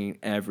everyone was singing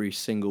every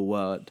single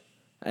word.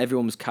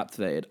 Everyone was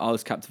captivated. I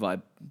was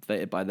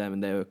captivated by them,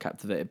 and they were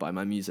captivated by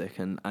my music,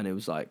 and it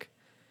was like,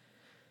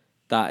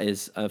 that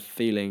is a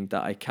feeling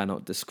that I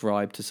cannot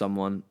describe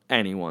to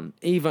anyone.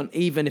 Even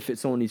if it's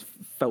someone who's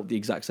felt the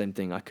exact same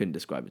thing, I couldn't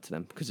describe it to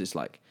them, because it's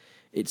like,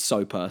 it's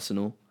so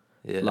personal.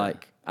 Yeah.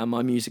 Like, and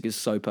my music is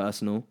so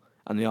personal,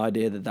 and the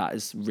idea that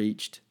is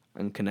reached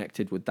and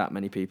connected with that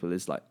many people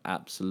is like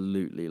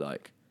absolutely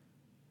like,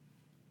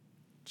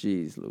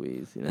 geez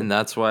Louise, And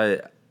that's why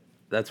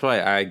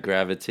I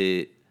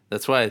gravitate.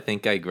 That's why I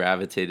think I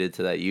gravitated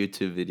to that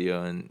YouTube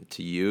video, and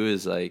to you,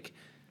 is like,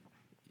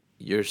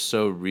 you're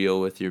so real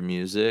with your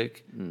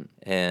music,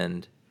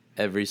 and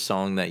every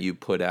song that you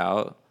put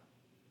out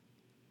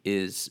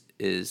is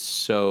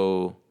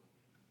so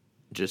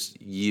just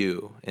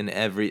you, and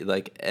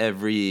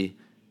every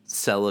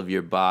cell of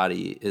your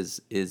body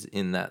is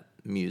in that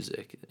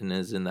music and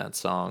is in that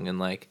song. And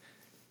like,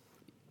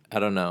 I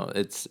don't know,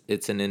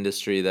 it's an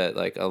industry that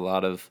like a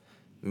lot of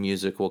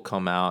music will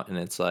come out, and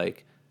it's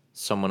like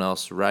someone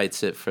else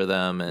writes it for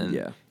them,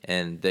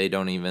 and they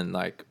don't even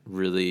like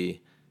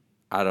really,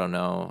 I don't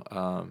know,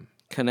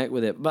 connect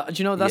with it. But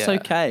that's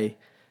okay.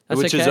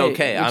 Which is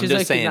okay. I'm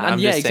just saying.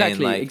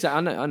 Exactly.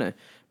 I know.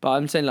 But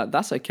I'm saying like,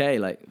 that's okay.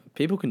 Like,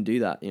 people can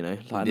do that,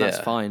 like that's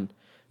fine.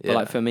 But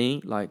like for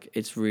me, like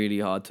it's really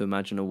hard to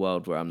imagine a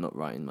world where I'm not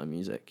writing my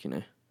music,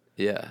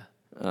 Yeah.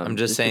 I'm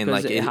just saying,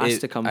 like it has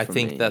to come I from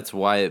think me. that's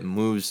why it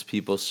moves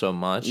people so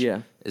much.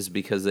 Yeah. Is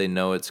because they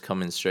know it's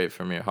coming straight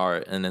from your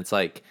heart, and it's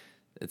like,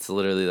 it's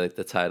literally like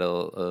the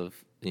title of,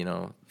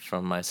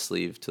 From My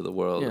Sleeve to the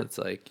World. Yeah. It's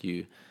like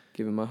you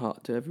giving my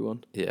heart to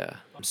everyone. Yeah.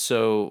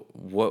 So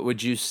what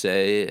would you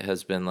say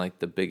has been like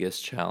the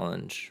biggest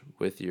challenge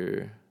with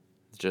your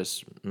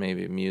just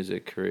maybe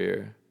music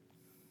career?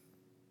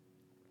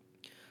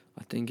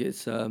 I think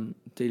it's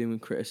dealing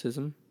with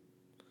criticism,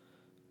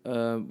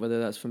 whether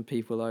that's from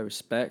people I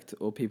respect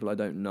or people I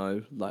don't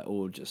know, like,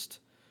 or just,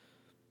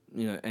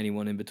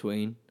 anyone in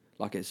between.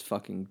 Like, it's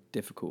fucking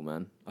difficult,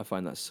 man. I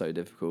find that so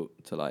difficult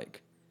to,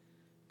 like,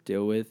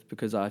 deal with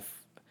because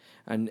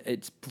and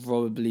it's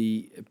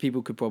probably,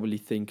 people could probably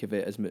think of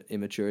it as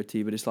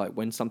immaturity, but it's like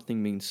when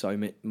something means so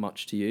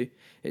much to you,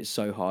 it's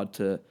so hard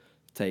to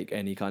take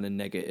any kind of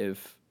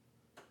negative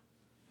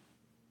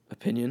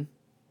opinion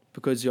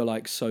because you're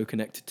like so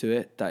connected to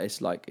it that it's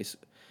like,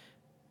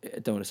 I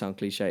don't want to sound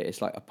cliche,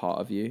 it's like a part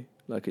of you,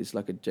 like it's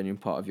like a genuine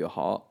part of your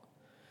heart.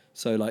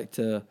 So like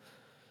to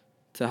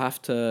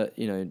have to,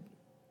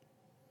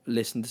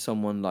 listen to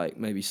someone like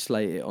maybe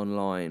slate it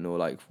online or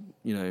like,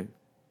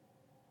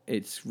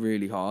 it's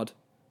really hard,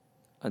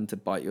 and to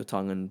bite your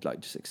tongue and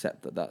like just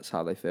accept that that's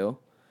how they feel.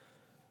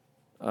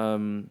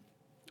 And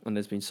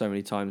there's been so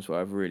many times where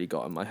I've really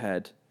got in my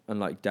head and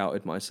like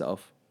doubted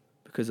myself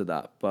because of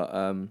that. But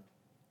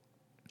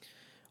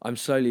I'm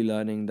slowly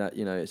learning that,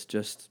 it's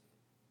just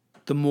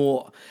the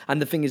more,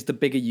 and the thing is, the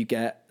bigger you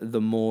get,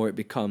 the more it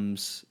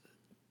becomes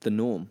the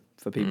norm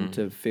for people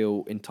to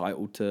feel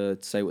entitled to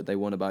say what they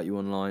want about you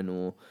online,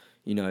 or,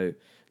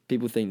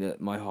 people think that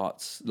my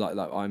heart's like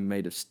I'm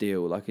made of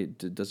steel, like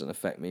it doesn't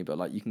affect me, but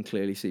like you can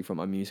clearly see from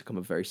my music, I'm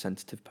a very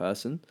sensitive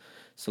person.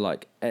 So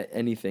like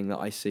anything that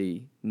I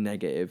see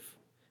negative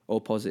or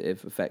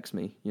positive affects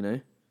me,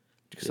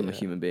 because I'm a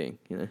human being,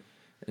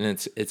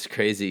 And it's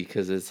crazy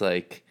because it's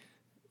like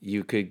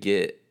you could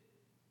get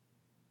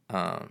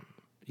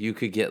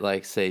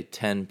like, say,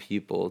 10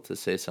 people to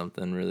say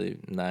something really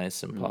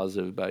nice and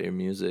positive about your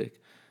music,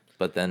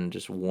 but then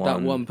just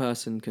one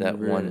person can that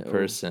ruin one it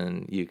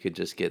person all. You could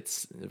just get,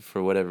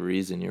 for whatever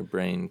reason, your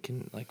brain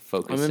can like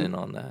focus in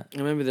on that. I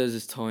remember there was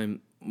this time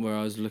where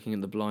I was looking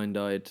at the Blind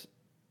Eyed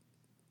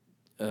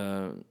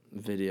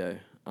video,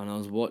 and I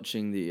was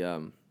watching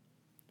the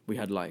we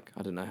had like,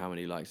 I don't know how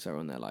many likes there were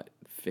on there, like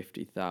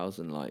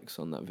 50,000 likes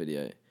on that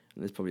video, and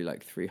there's probably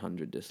like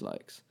 300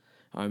 dislikes.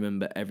 I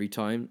remember every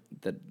time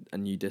that a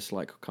new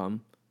dislike would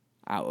come,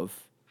 out of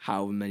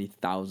how many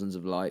thousands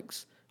of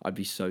likes, I'd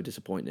be so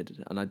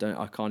disappointed, and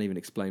I can't even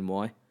explain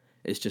why.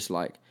 It's just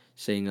like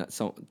seeing that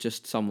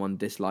someone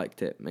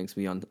disliked it makes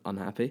me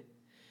unhappy,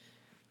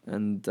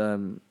 and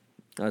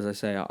as I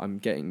say, I'm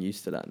getting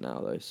used to that now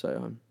though, so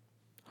I'm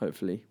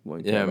hopefully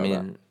won't care about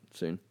that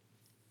soon.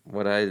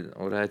 What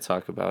I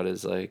talk about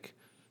is like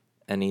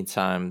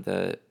anytime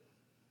that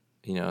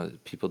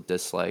people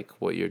dislike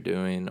what you're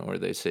doing or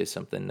they say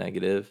something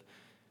negative,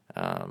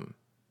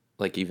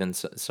 like even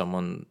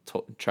someone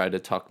tried to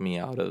talk me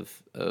out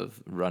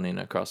of running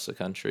across the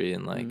country,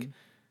 and like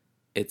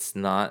it's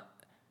not,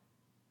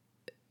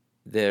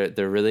 they're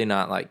really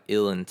not like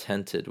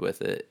ill-intended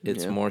with it.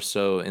 It's more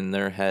so in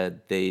their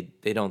head they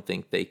don't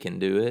think they can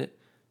do it,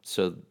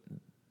 so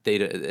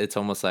it's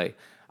almost like,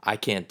 I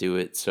can't do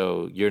it,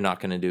 so you're not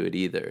going to do it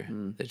either.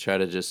 They try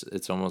to just,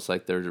 it's almost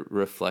like they're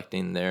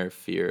reflecting their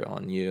fear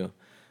on you.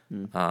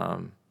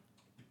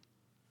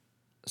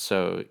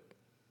 So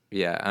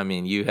yeah, I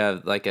mean, you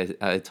have, like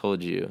I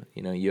told you,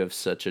 you have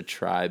such a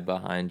tribe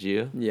behind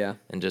you. Yeah.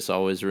 And just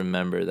always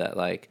remember that,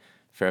 like,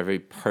 for every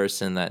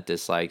person that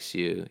dislikes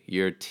you,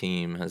 your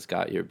team has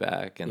got your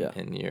back, and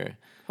you're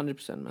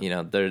 100%,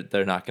 man.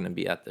 They're not going to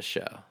be at the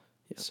show.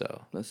 Yeah,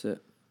 so that's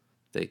it.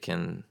 They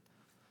can,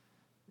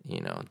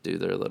 do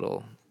their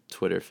little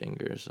Twitter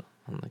fingers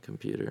on the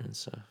computer and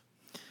stuff.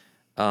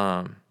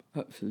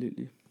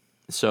 Absolutely.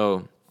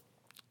 So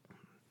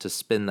to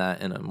spin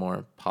that in a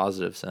more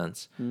positive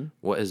sense,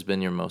 what has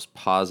been your most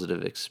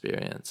positive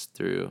experience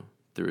through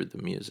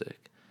the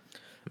music?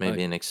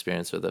 Maybe an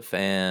experience with a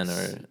fan,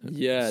 or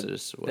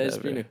just whatever. There's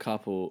been a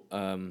couple.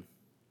 I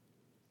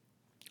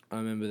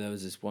remember there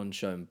was this one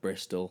show in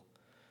Bristol.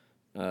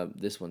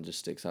 This one just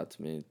sticks out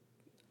to me,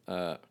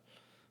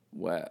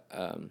 where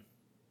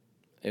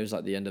it was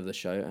like the end of the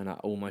show, and at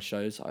all my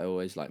shows, I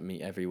always like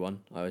meet everyone.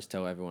 I always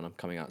tell everyone I'm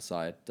coming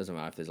outside. Doesn't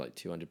matter if there's like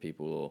 200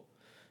 people or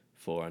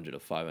 400 or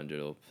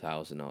 500 or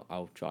 1,000.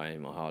 I'll try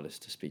my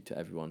hardest to speak to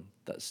everyone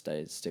that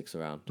sticks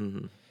around.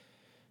 Mm-hmm.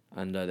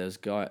 And there's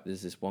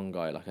this one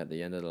guy like at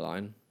the end of the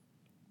line,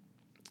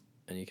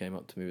 and he came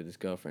up to me with his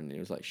girlfriend, and he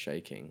was like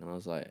shaking, and I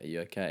was like, "Are you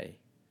okay?"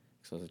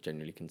 Because I was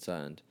genuinely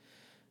concerned.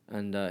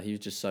 And he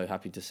was just so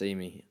happy to see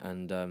me,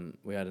 and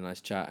we had a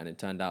nice chat, and it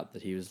turned out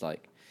that he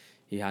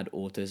had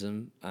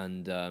autism,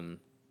 and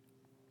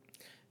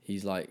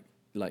he's like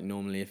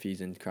normally if he's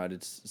in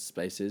crowded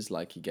spaces,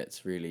 like he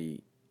gets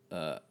really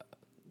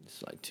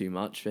it's like too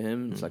much for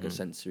him. It's like a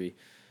sensory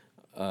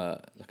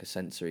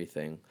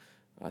thing.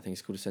 I think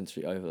it's called a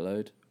sensory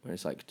overload, where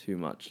it's like too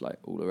much like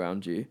all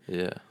around you.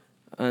 Yeah.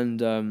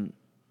 And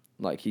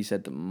like he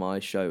said that my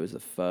show was the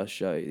first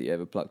show he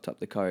ever plucked up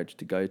the courage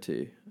to go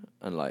to,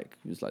 and like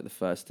it was like the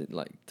first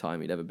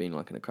time he'd ever been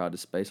like in a crowded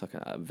space, like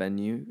a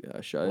venue,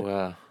 a show.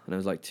 Wow. And there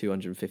was like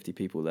 250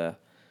 people there,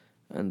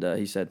 and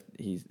he said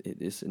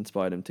this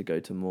inspired him to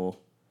go to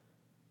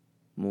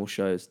more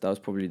shows. That was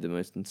probably the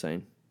most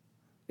insane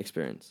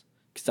experience.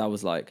 Because that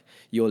was like,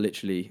 you're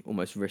literally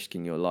almost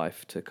risking your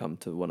life to come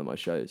to one of my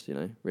shows, you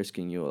know,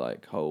 risking your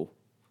like whole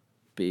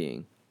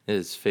being.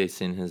 Is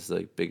facing his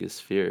like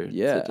biggest fear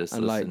Yeah, to just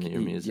and listen like, to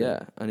your music.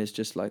 yeah, and it's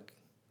just like,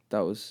 that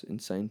was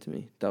insane to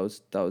me. That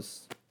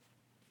was,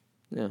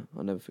 yeah,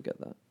 I'll never forget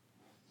that.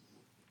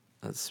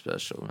 That's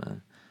special,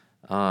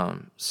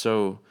 man.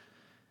 So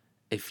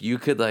if you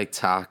could like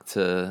talk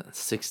to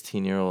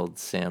 16-year-old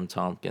Sam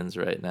Tompkins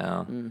right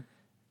now,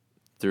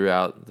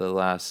 throughout the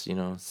last,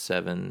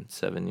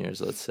 7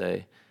 years, let's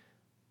say,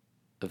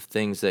 of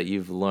things that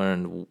you've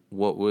learned,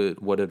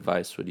 what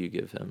advice would you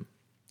give him?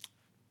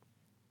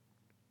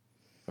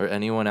 Or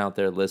anyone out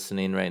there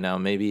listening right now,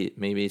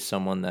 maybe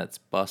someone that's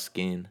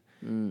busking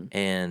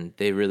and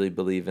they really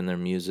believe in their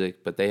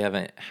music, but they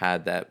haven't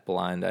had that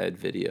blind-eyed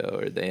video,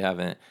 or they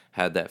haven't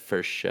had that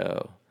first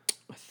show.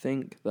 I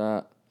think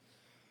that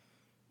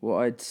what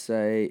I'd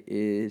say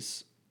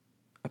is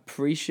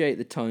appreciate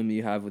the time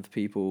you have with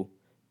people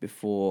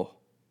before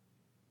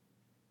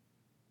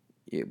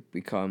it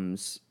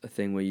becomes a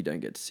thing where you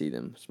don't get to see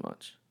them as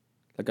much.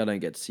 Like, I don't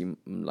get to see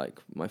like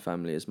my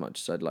family as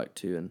much as I'd like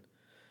to,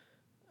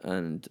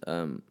 and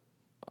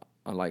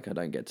I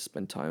don't get to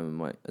spend time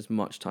with as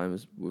much time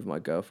as with my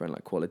girlfriend,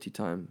 like quality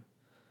time,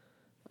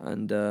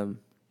 and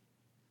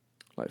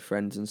like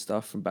friends and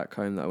stuff from back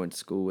home that I went to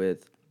school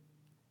with.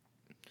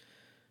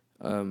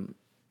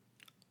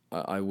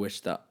 I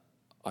wish that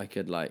I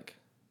could like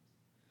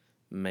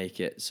make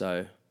it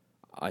so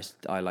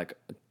I like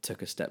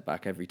took a step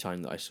back every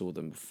time that I saw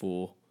them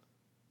before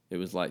it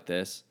was like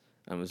this,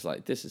 and was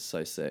like, this is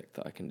so sick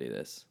that I can do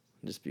this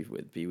and just be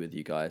with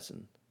you guys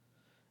and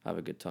have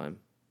a good time.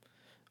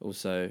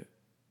 Also,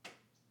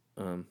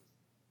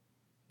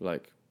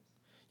 like,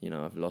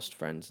 I've lost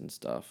friends and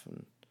stuff,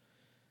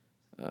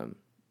 and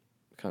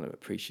kind of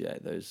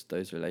appreciate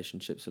those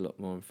relationships a lot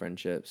more, and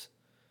friendships,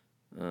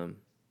 and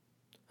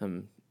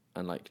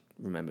like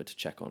remember to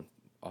check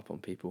up on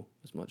people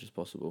as much as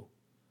possible.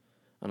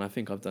 And I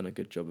think I've done a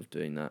good job of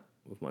doing that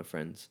with my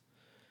friends,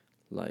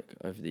 like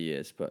over the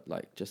years, but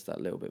like just that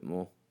little bit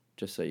more,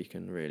 just so you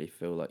can really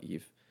feel like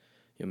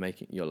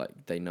you're like,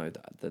 they know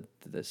that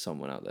there's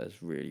someone out there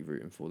that's really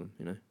rooting for them,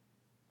 I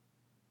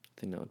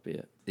think that would be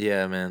it.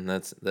 Yeah, man,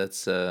 that's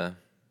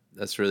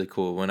really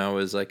cool. When I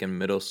was like in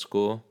middle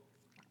school,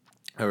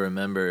 I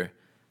remember,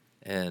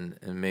 and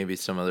maybe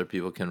some other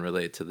people can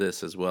relate to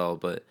this as well,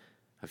 but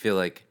I feel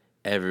like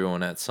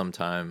everyone at some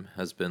time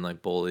has been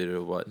like bullied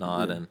or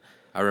whatnot. Yeah. And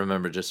I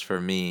remember, just for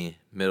me,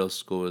 middle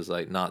school was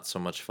like not so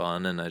much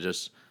fun, and I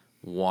just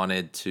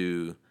wanted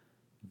to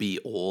be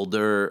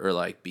older, or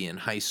like be in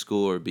high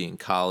school or be in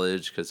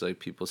college, because like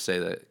people say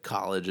that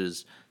college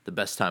is the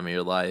best time of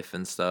your life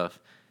and stuff.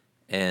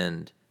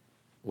 And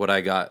what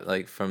I got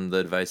like from the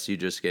advice you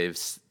just gave,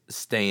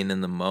 staying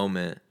in the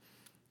moment,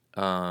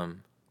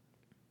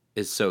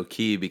 is so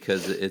key,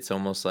 because it's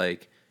almost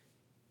like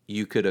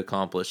you could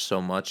accomplish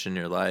so much in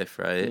your life,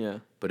 right? Yeah.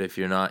 But if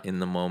you're not in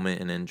the moment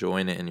and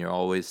enjoying it, and you're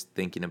always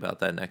thinking about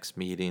that next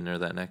meeting or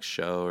that next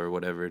show or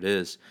whatever it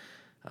is,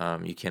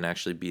 you can't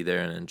actually be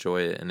there and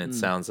enjoy it. And it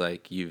sounds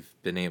like you've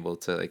been able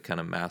to like kind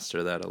of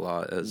master that a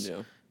lot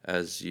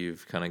as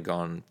you've kind of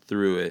gone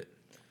through it.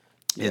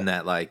 Yeah. In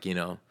that, like,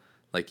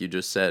 like you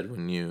just said,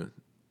 when you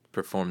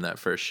performed that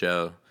first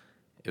show,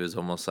 it was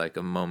almost like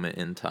a moment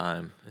in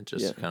time. It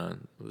just kind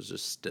of was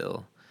just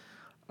still.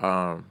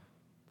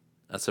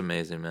 That's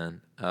amazing, man.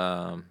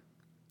 All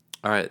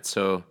right,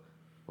 so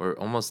we're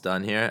almost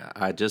done here.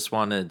 I just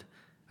wanted,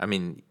 I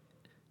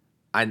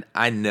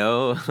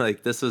know,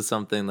 like, this was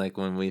something, like,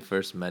 when we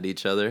first met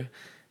each other,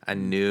 I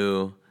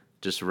knew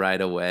just right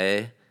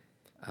away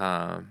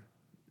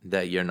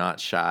that you're not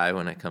shy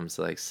when it comes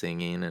to, like,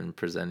 singing and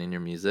presenting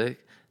your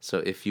music. So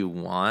if you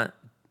want,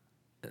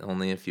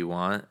 only if you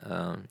want,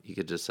 you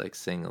could just, like,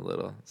 sing a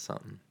little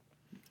something.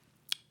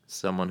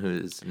 Someone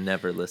who's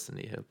never listened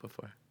to you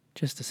before.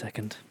 Just a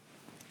second.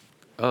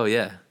 Oh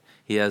yeah,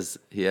 he has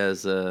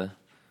a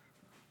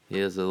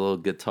little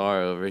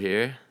guitar over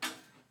here,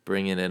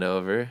 bringing it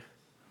over.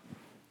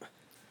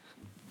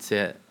 See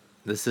it.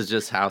 This is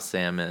just how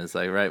Sam is.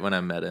 Like, right when I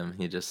met him,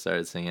 he just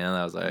started singing, and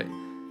I was like,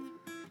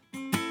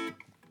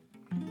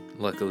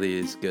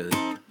 luckily he's good.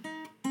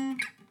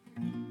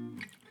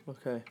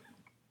 Okay.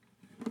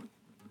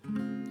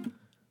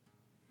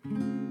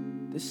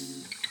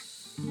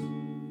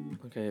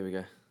 Okay, here we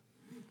go.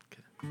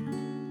 Okay.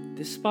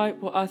 Despite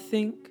what I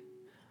think,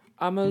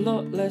 I'm a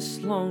lot less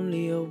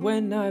lonelier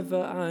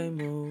whenever I'm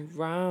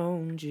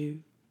around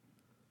you.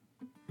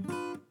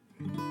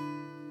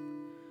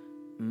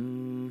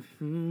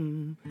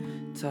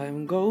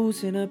 Time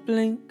goes in a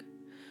blink,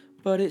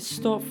 but it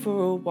stopped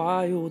for a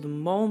while the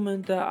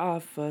moment that I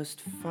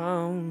first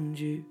found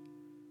you.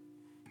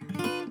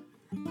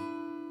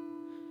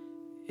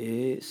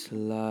 It's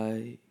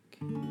like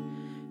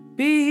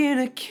being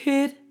a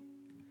kid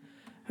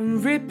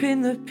and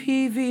ripping the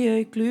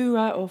PVA glue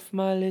right off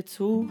my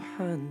little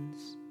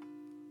hands.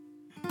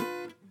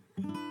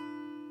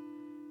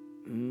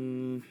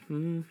 And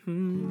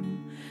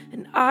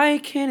I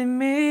can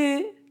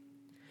admit,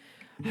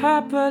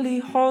 happily,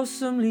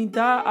 wholesomely,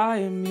 that I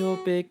am your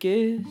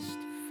biggest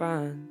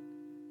fan.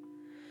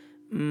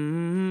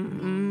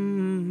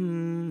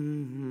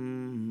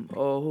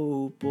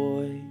 Oh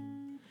boy,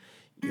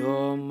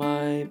 you're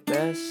my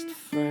best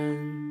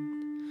friend.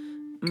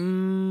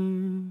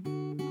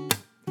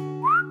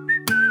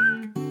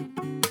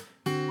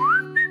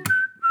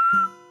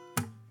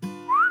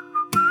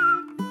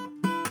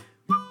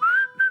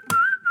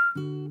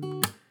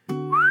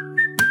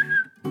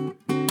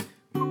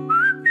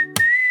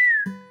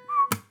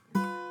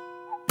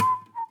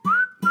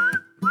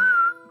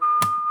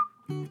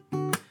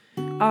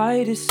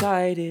 I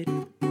decided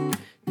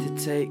to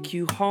take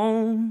you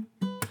home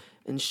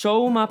and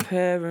show my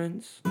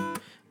parents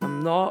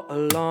I'm not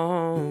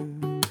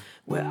alone.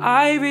 Where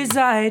I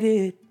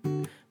resided,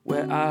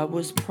 where I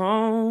was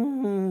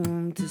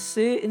prone to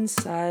sit in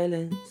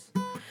silence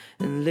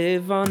and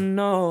live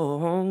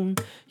unknown.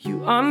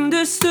 You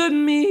understood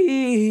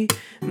me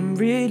and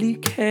really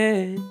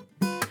cared.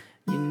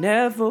 You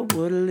never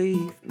would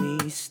leave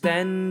me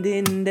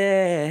standing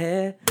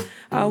there.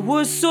 I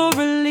was so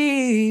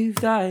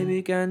relieved I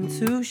began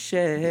to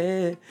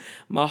share.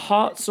 My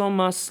heart's on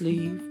my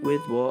sleeve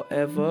with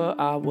whatever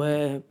I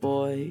wear.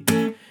 Boy,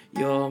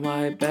 you're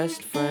my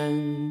best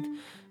friend.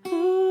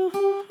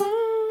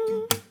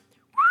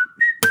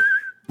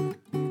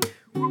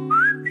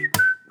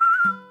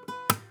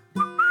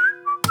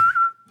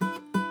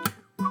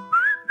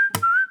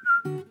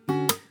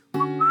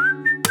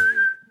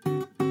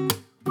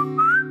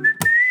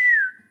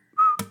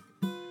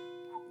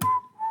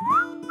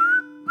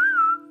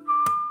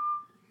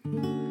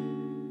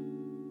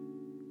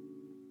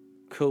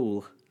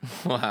 Cool.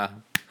 Wow.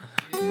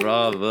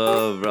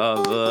 Bravo,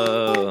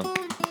 bravo.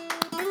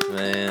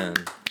 Man.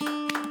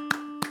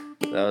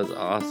 That was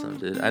awesome,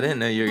 dude. I didn't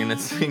know you were going to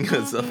sing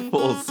us a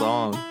full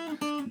song.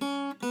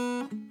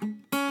 How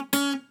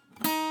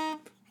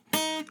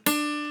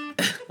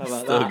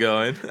about Still that?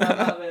 going. How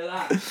about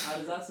that? How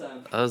does that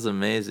sound? That was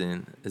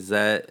amazing. Is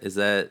that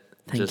Thank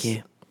just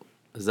you.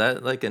 Is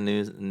that like a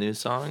new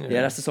song? Or?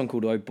 Yeah, that's the song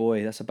called Oh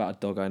Boy. That's about a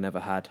dog I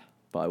never had,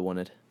 but I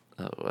wanted.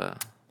 Oh wow.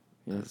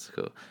 Yeah. That's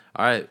cool.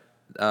 All right.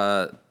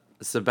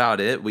 That's about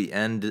it. We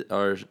end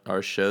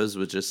our shows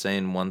with just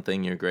saying one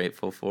thing you're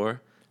grateful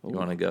for. You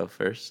want to go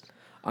first?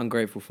 I'm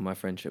grateful for my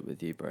friendship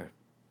with you, bro.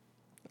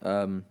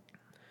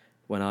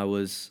 When I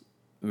was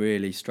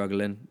really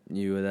struggling,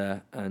 you were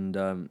there,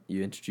 and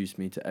you introduced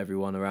me to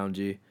everyone around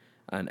you,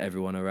 and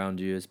everyone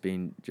around you has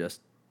been just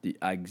the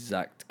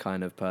exact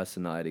kind of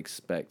person I'd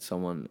expect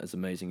someone as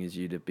amazing as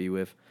you to be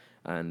with,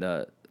 and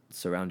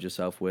surround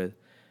yourself with,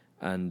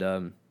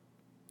 and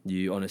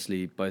you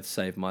honestly both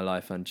saved my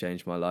life and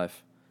changed my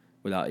life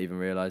without even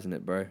realizing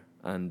it, bro.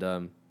 And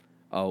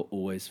I'll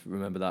always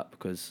remember that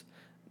because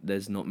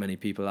there's not many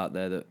people out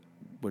there that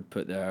would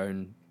put their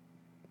own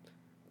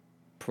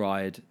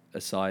pride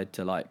aside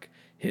to like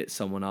hit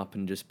someone up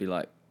and just be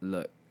like,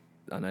 look,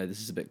 I know this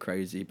is a bit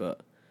crazy,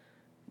 but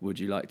would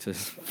you like to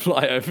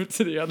fly over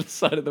to the other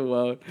side of the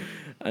world?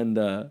 And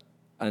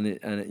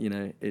it you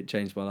know, it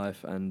changed my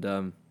life, and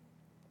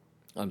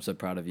I'm so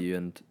proud of you,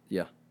 and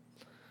yeah,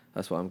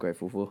 that's what I'm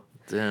grateful for.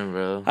 Damn,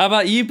 bro. How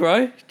about you,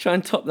 bro? Try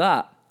and top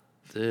that.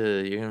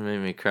 Dude, you're gonna make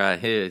me cry.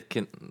 Here,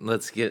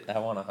 let's get. I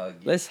want to hug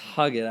you. Let's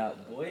hug it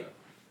out, boy.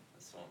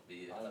 This won't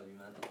be. I love you,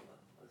 man.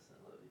 Listen,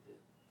 I love you, dude.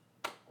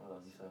 I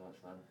love you so much,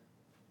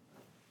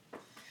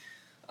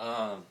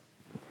 man.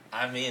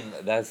 I mean,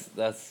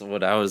 that's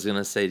what I was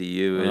gonna say to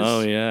you. Is,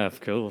 Oh yeah,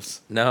 of course.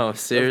 No,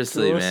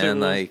 seriously, course it man.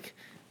 was. Like,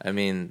 I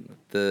mean,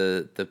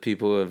 the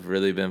people who have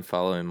really been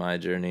following my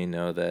journey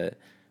know that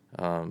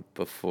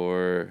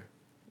before,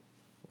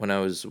 when I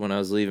was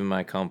leaving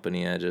my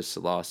company, I just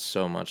lost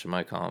so much of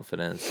my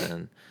confidence,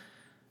 and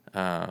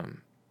I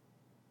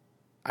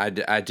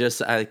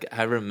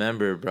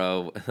remember,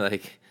 bro,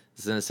 like,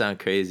 this is gonna sound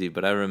crazy,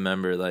 but I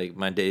remember like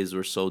my days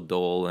were so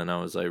dull, and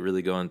I was like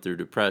really going through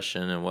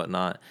depression and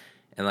whatnot.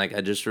 And like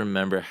I just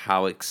remember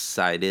how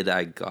excited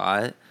I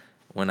got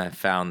when I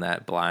found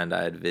that Blind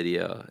Eyed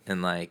video,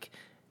 and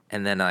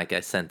then like I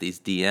sent these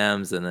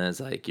DMs, and then it's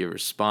like you're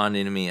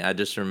responding to me. I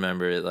just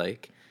remember it,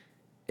 like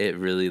it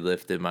really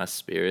lifted my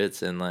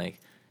spirits, and like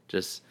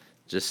just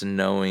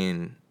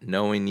knowing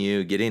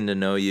you, getting to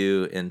know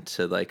you, and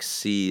to like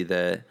see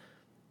that,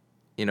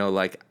 you know,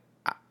 like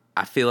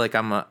I feel like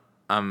I'm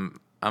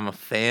a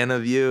fan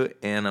of you,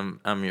 and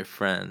I'm your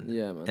friend.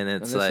 Yeah, man. And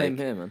it's the like same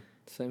here, man.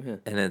 Same here.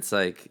 and it's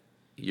like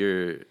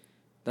you're,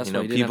 That's you know,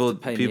 why you didn't people have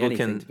to pay people me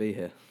anything can to be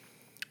here.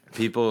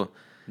 people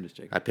I'm just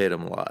joking. I paid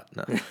them a lot.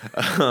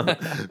 No.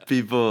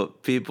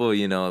 people,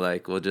 you know,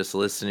 like will just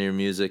listen to your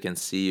music and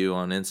see you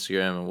on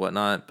Instagram and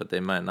whatnot, but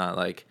they might not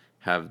like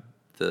have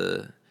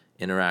the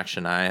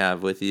interaction I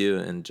have with you.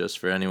 And just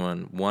for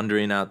anyone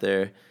wondering out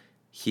there,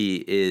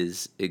 he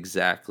is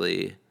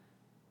exactly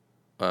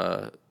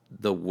the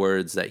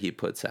words that he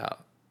puts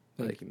out.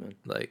 Thank you, man.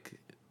 Like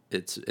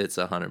it's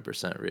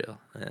 100% real,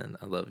 and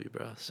I love you,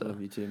 bro. So I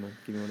love you too, man.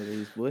 Give me one of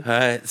these, boy. all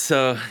right,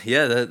 so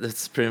yeah,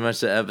 that's pretty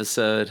much the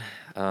episode.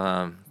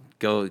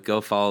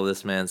 Go follow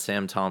this man,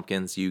 Sam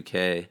Tompkins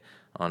UK,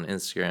 on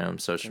Instagram,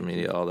 social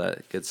media, all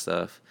that good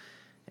stuff.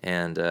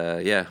 And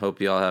yeah,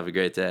 hope you all have a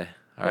great day.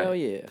 All right. Hell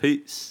yeah.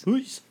 Peace.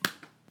 Peace.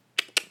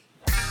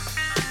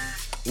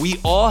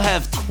 We all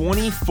have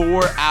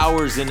 24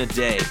 hours in a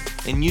day,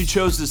 and you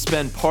chose to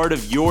spend part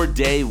of your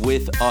day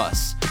with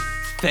us.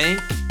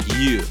 Thank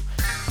you.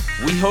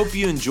 We hope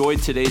you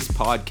enjoyed today's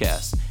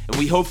podcast, and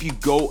we hope you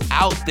go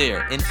out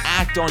there and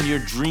act on your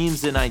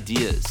dreams and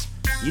ideas.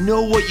 You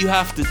know what you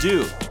have to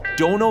do.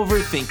 Don't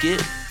overthink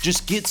it.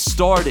 Just get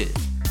started.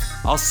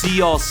 I'll see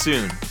y'all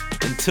soon.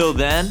 Until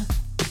then,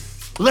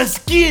 let's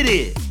get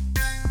it!